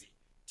too easy.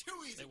 Too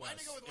easy. Why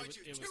did I go with white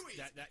shoes? Too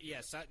easy.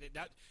 Yes,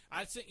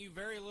 I sent you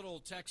very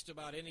little text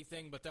about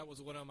anything, but that was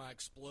one of my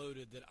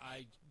exploded that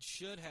I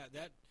should have.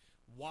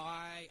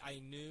 Why I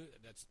knew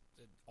that's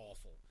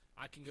awful.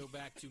 I can go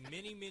back to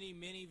many, many,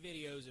 many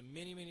videos and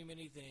many, many,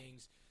 many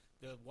things.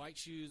 The white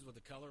shoes with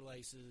the color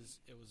laces,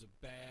 it was a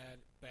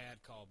bad,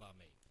 bad call by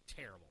me.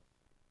 Terrible.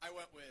 I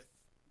went with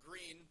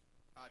green,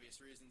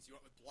 obvious reasons. You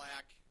went with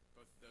black,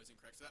 both of those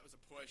incorrect. So that was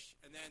a push.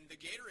 And then the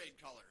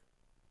Gatorade color.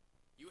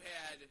 You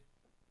had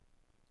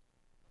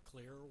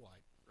Clear or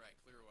white? right,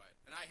 clear or white.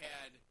 And I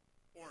had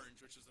orange,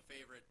 which was the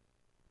favorite,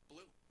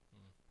 blue.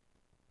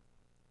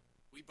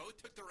 We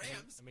both took the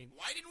Rams. I mean,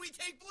 why didn't we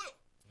take blue?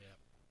 Yeah.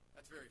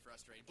 That's very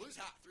frustrating. Blue's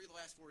hot. 3 of the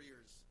last 4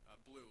 years,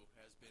 blue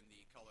has been the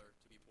color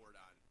to be poured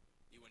on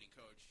the winning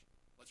coach.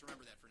 Let's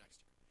remember that for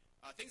next year.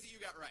 Things that you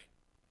got right.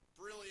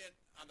 Brilliant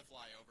on the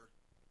flyover.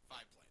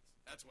 5 planes.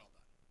 That's well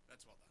done.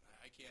 That's well done.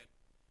 I can't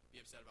be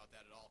upset about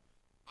that at all.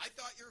 I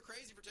thought you were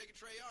crazy for taking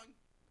Trae Young.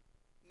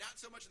 Not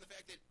so much in the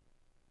fact that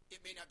it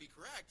may not be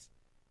correct,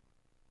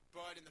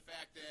 but in the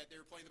fact that they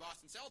were playing the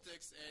Boston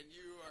Celtics, and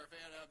you are a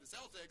fan of the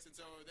Celtics, and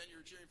so then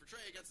you're cheering for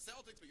Trae against the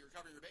Celtics, but you're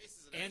covering your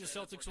bases. And the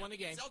Celtics won the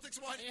game. Celtics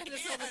won. And the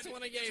Celtics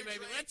won a game,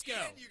 baby. Let's go.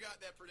 And you got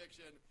that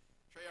prediction.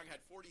 Trae Young had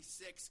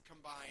 46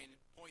 combined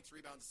points,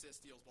 rebounds,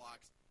 assists, steals,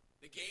 blocks.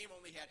 The game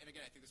only had, and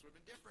again, I think this would have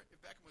been different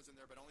if Beckham was in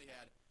there, but only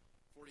had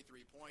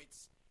 43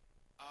 points.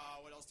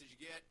 What else did you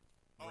get?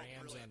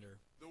 Rams brilliant. under.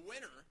 The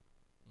winner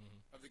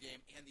of the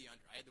game and the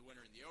under. I had the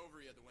winner in the over.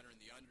 You had the winner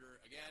in the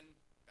under. Again,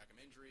 Beckham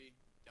injury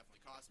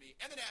definitely cost me.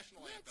 And the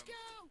national anthem. Let's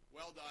go.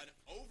 Well done.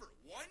 Over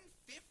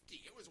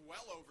 150. It was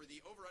well over.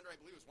 The over-under, I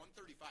believe, was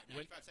 135.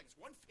 95 seconds.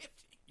 150.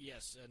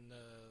 Yes, and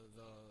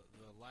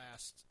the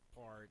last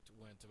part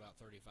went about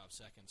 35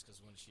 seconds because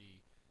when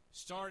she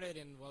started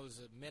and what was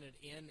a minute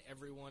in,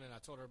 everyone, and I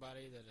told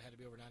everybody that it had to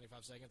be over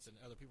 95 seconds, and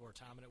other people were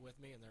timing it with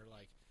me, and they're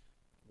like,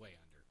 way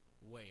under.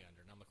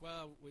 And I'm like,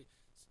 well,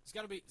 it's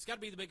got to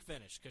be the big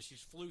finish because she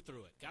flew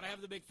through it. Got to have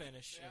the big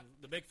finish, and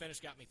the big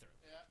finish got me through.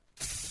 Yeah,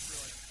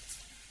 brilliant.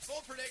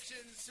 Bold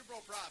predictions, Super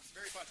Bowl props,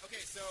 very fun. Okay,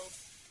 so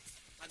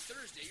on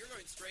Thursday, you're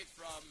going straight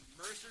from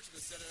Mercer to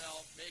the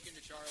Citadel, Macon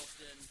to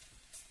Charleston.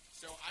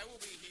 So I will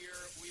be here.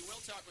 We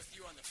will talk with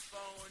you on the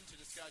phone to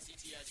discuss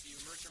ETSU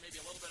Mercer, maybe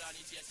a little bit on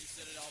ETSU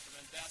Citadel for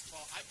men's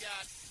basketball. I've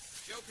got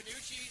Joe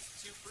Panucci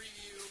to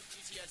preview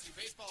ETSU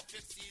baseball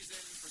 5th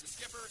season for the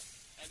skipper.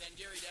 And then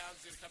Gary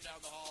Downs is going to come down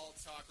the hall,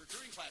 talk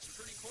recruiting class,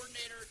 recruiting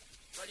coordinator,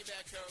 running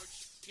back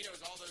coach. He knows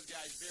all those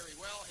guys very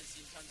well, has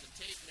seen tons of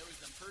tape, knows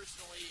them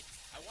personally.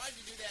 I wanted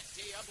to do that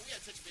day up, but we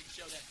had such a big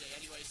show that day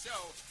anyway. So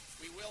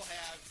we will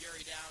have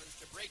Gary Downs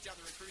to break down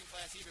the recruiting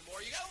class even more.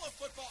 You got to love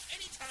football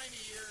any time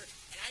of year,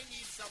 and I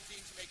need something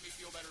to make me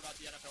feel better about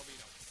the NFL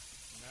being over.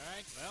 All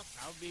right, well,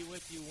 I'll be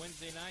with you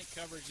Wednesday night,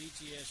 coverage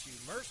ETSU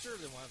Mercer.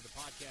 Then we'll have the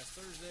podcast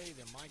Thursday.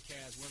 Then Mike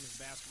has women's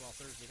basketball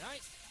Thursday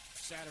night.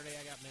 Saturday,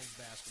 I got men's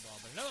basketball.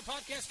 But another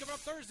podcast coming up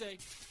Thursday.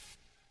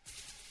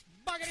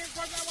 Buccaneers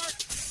Sports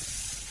Network.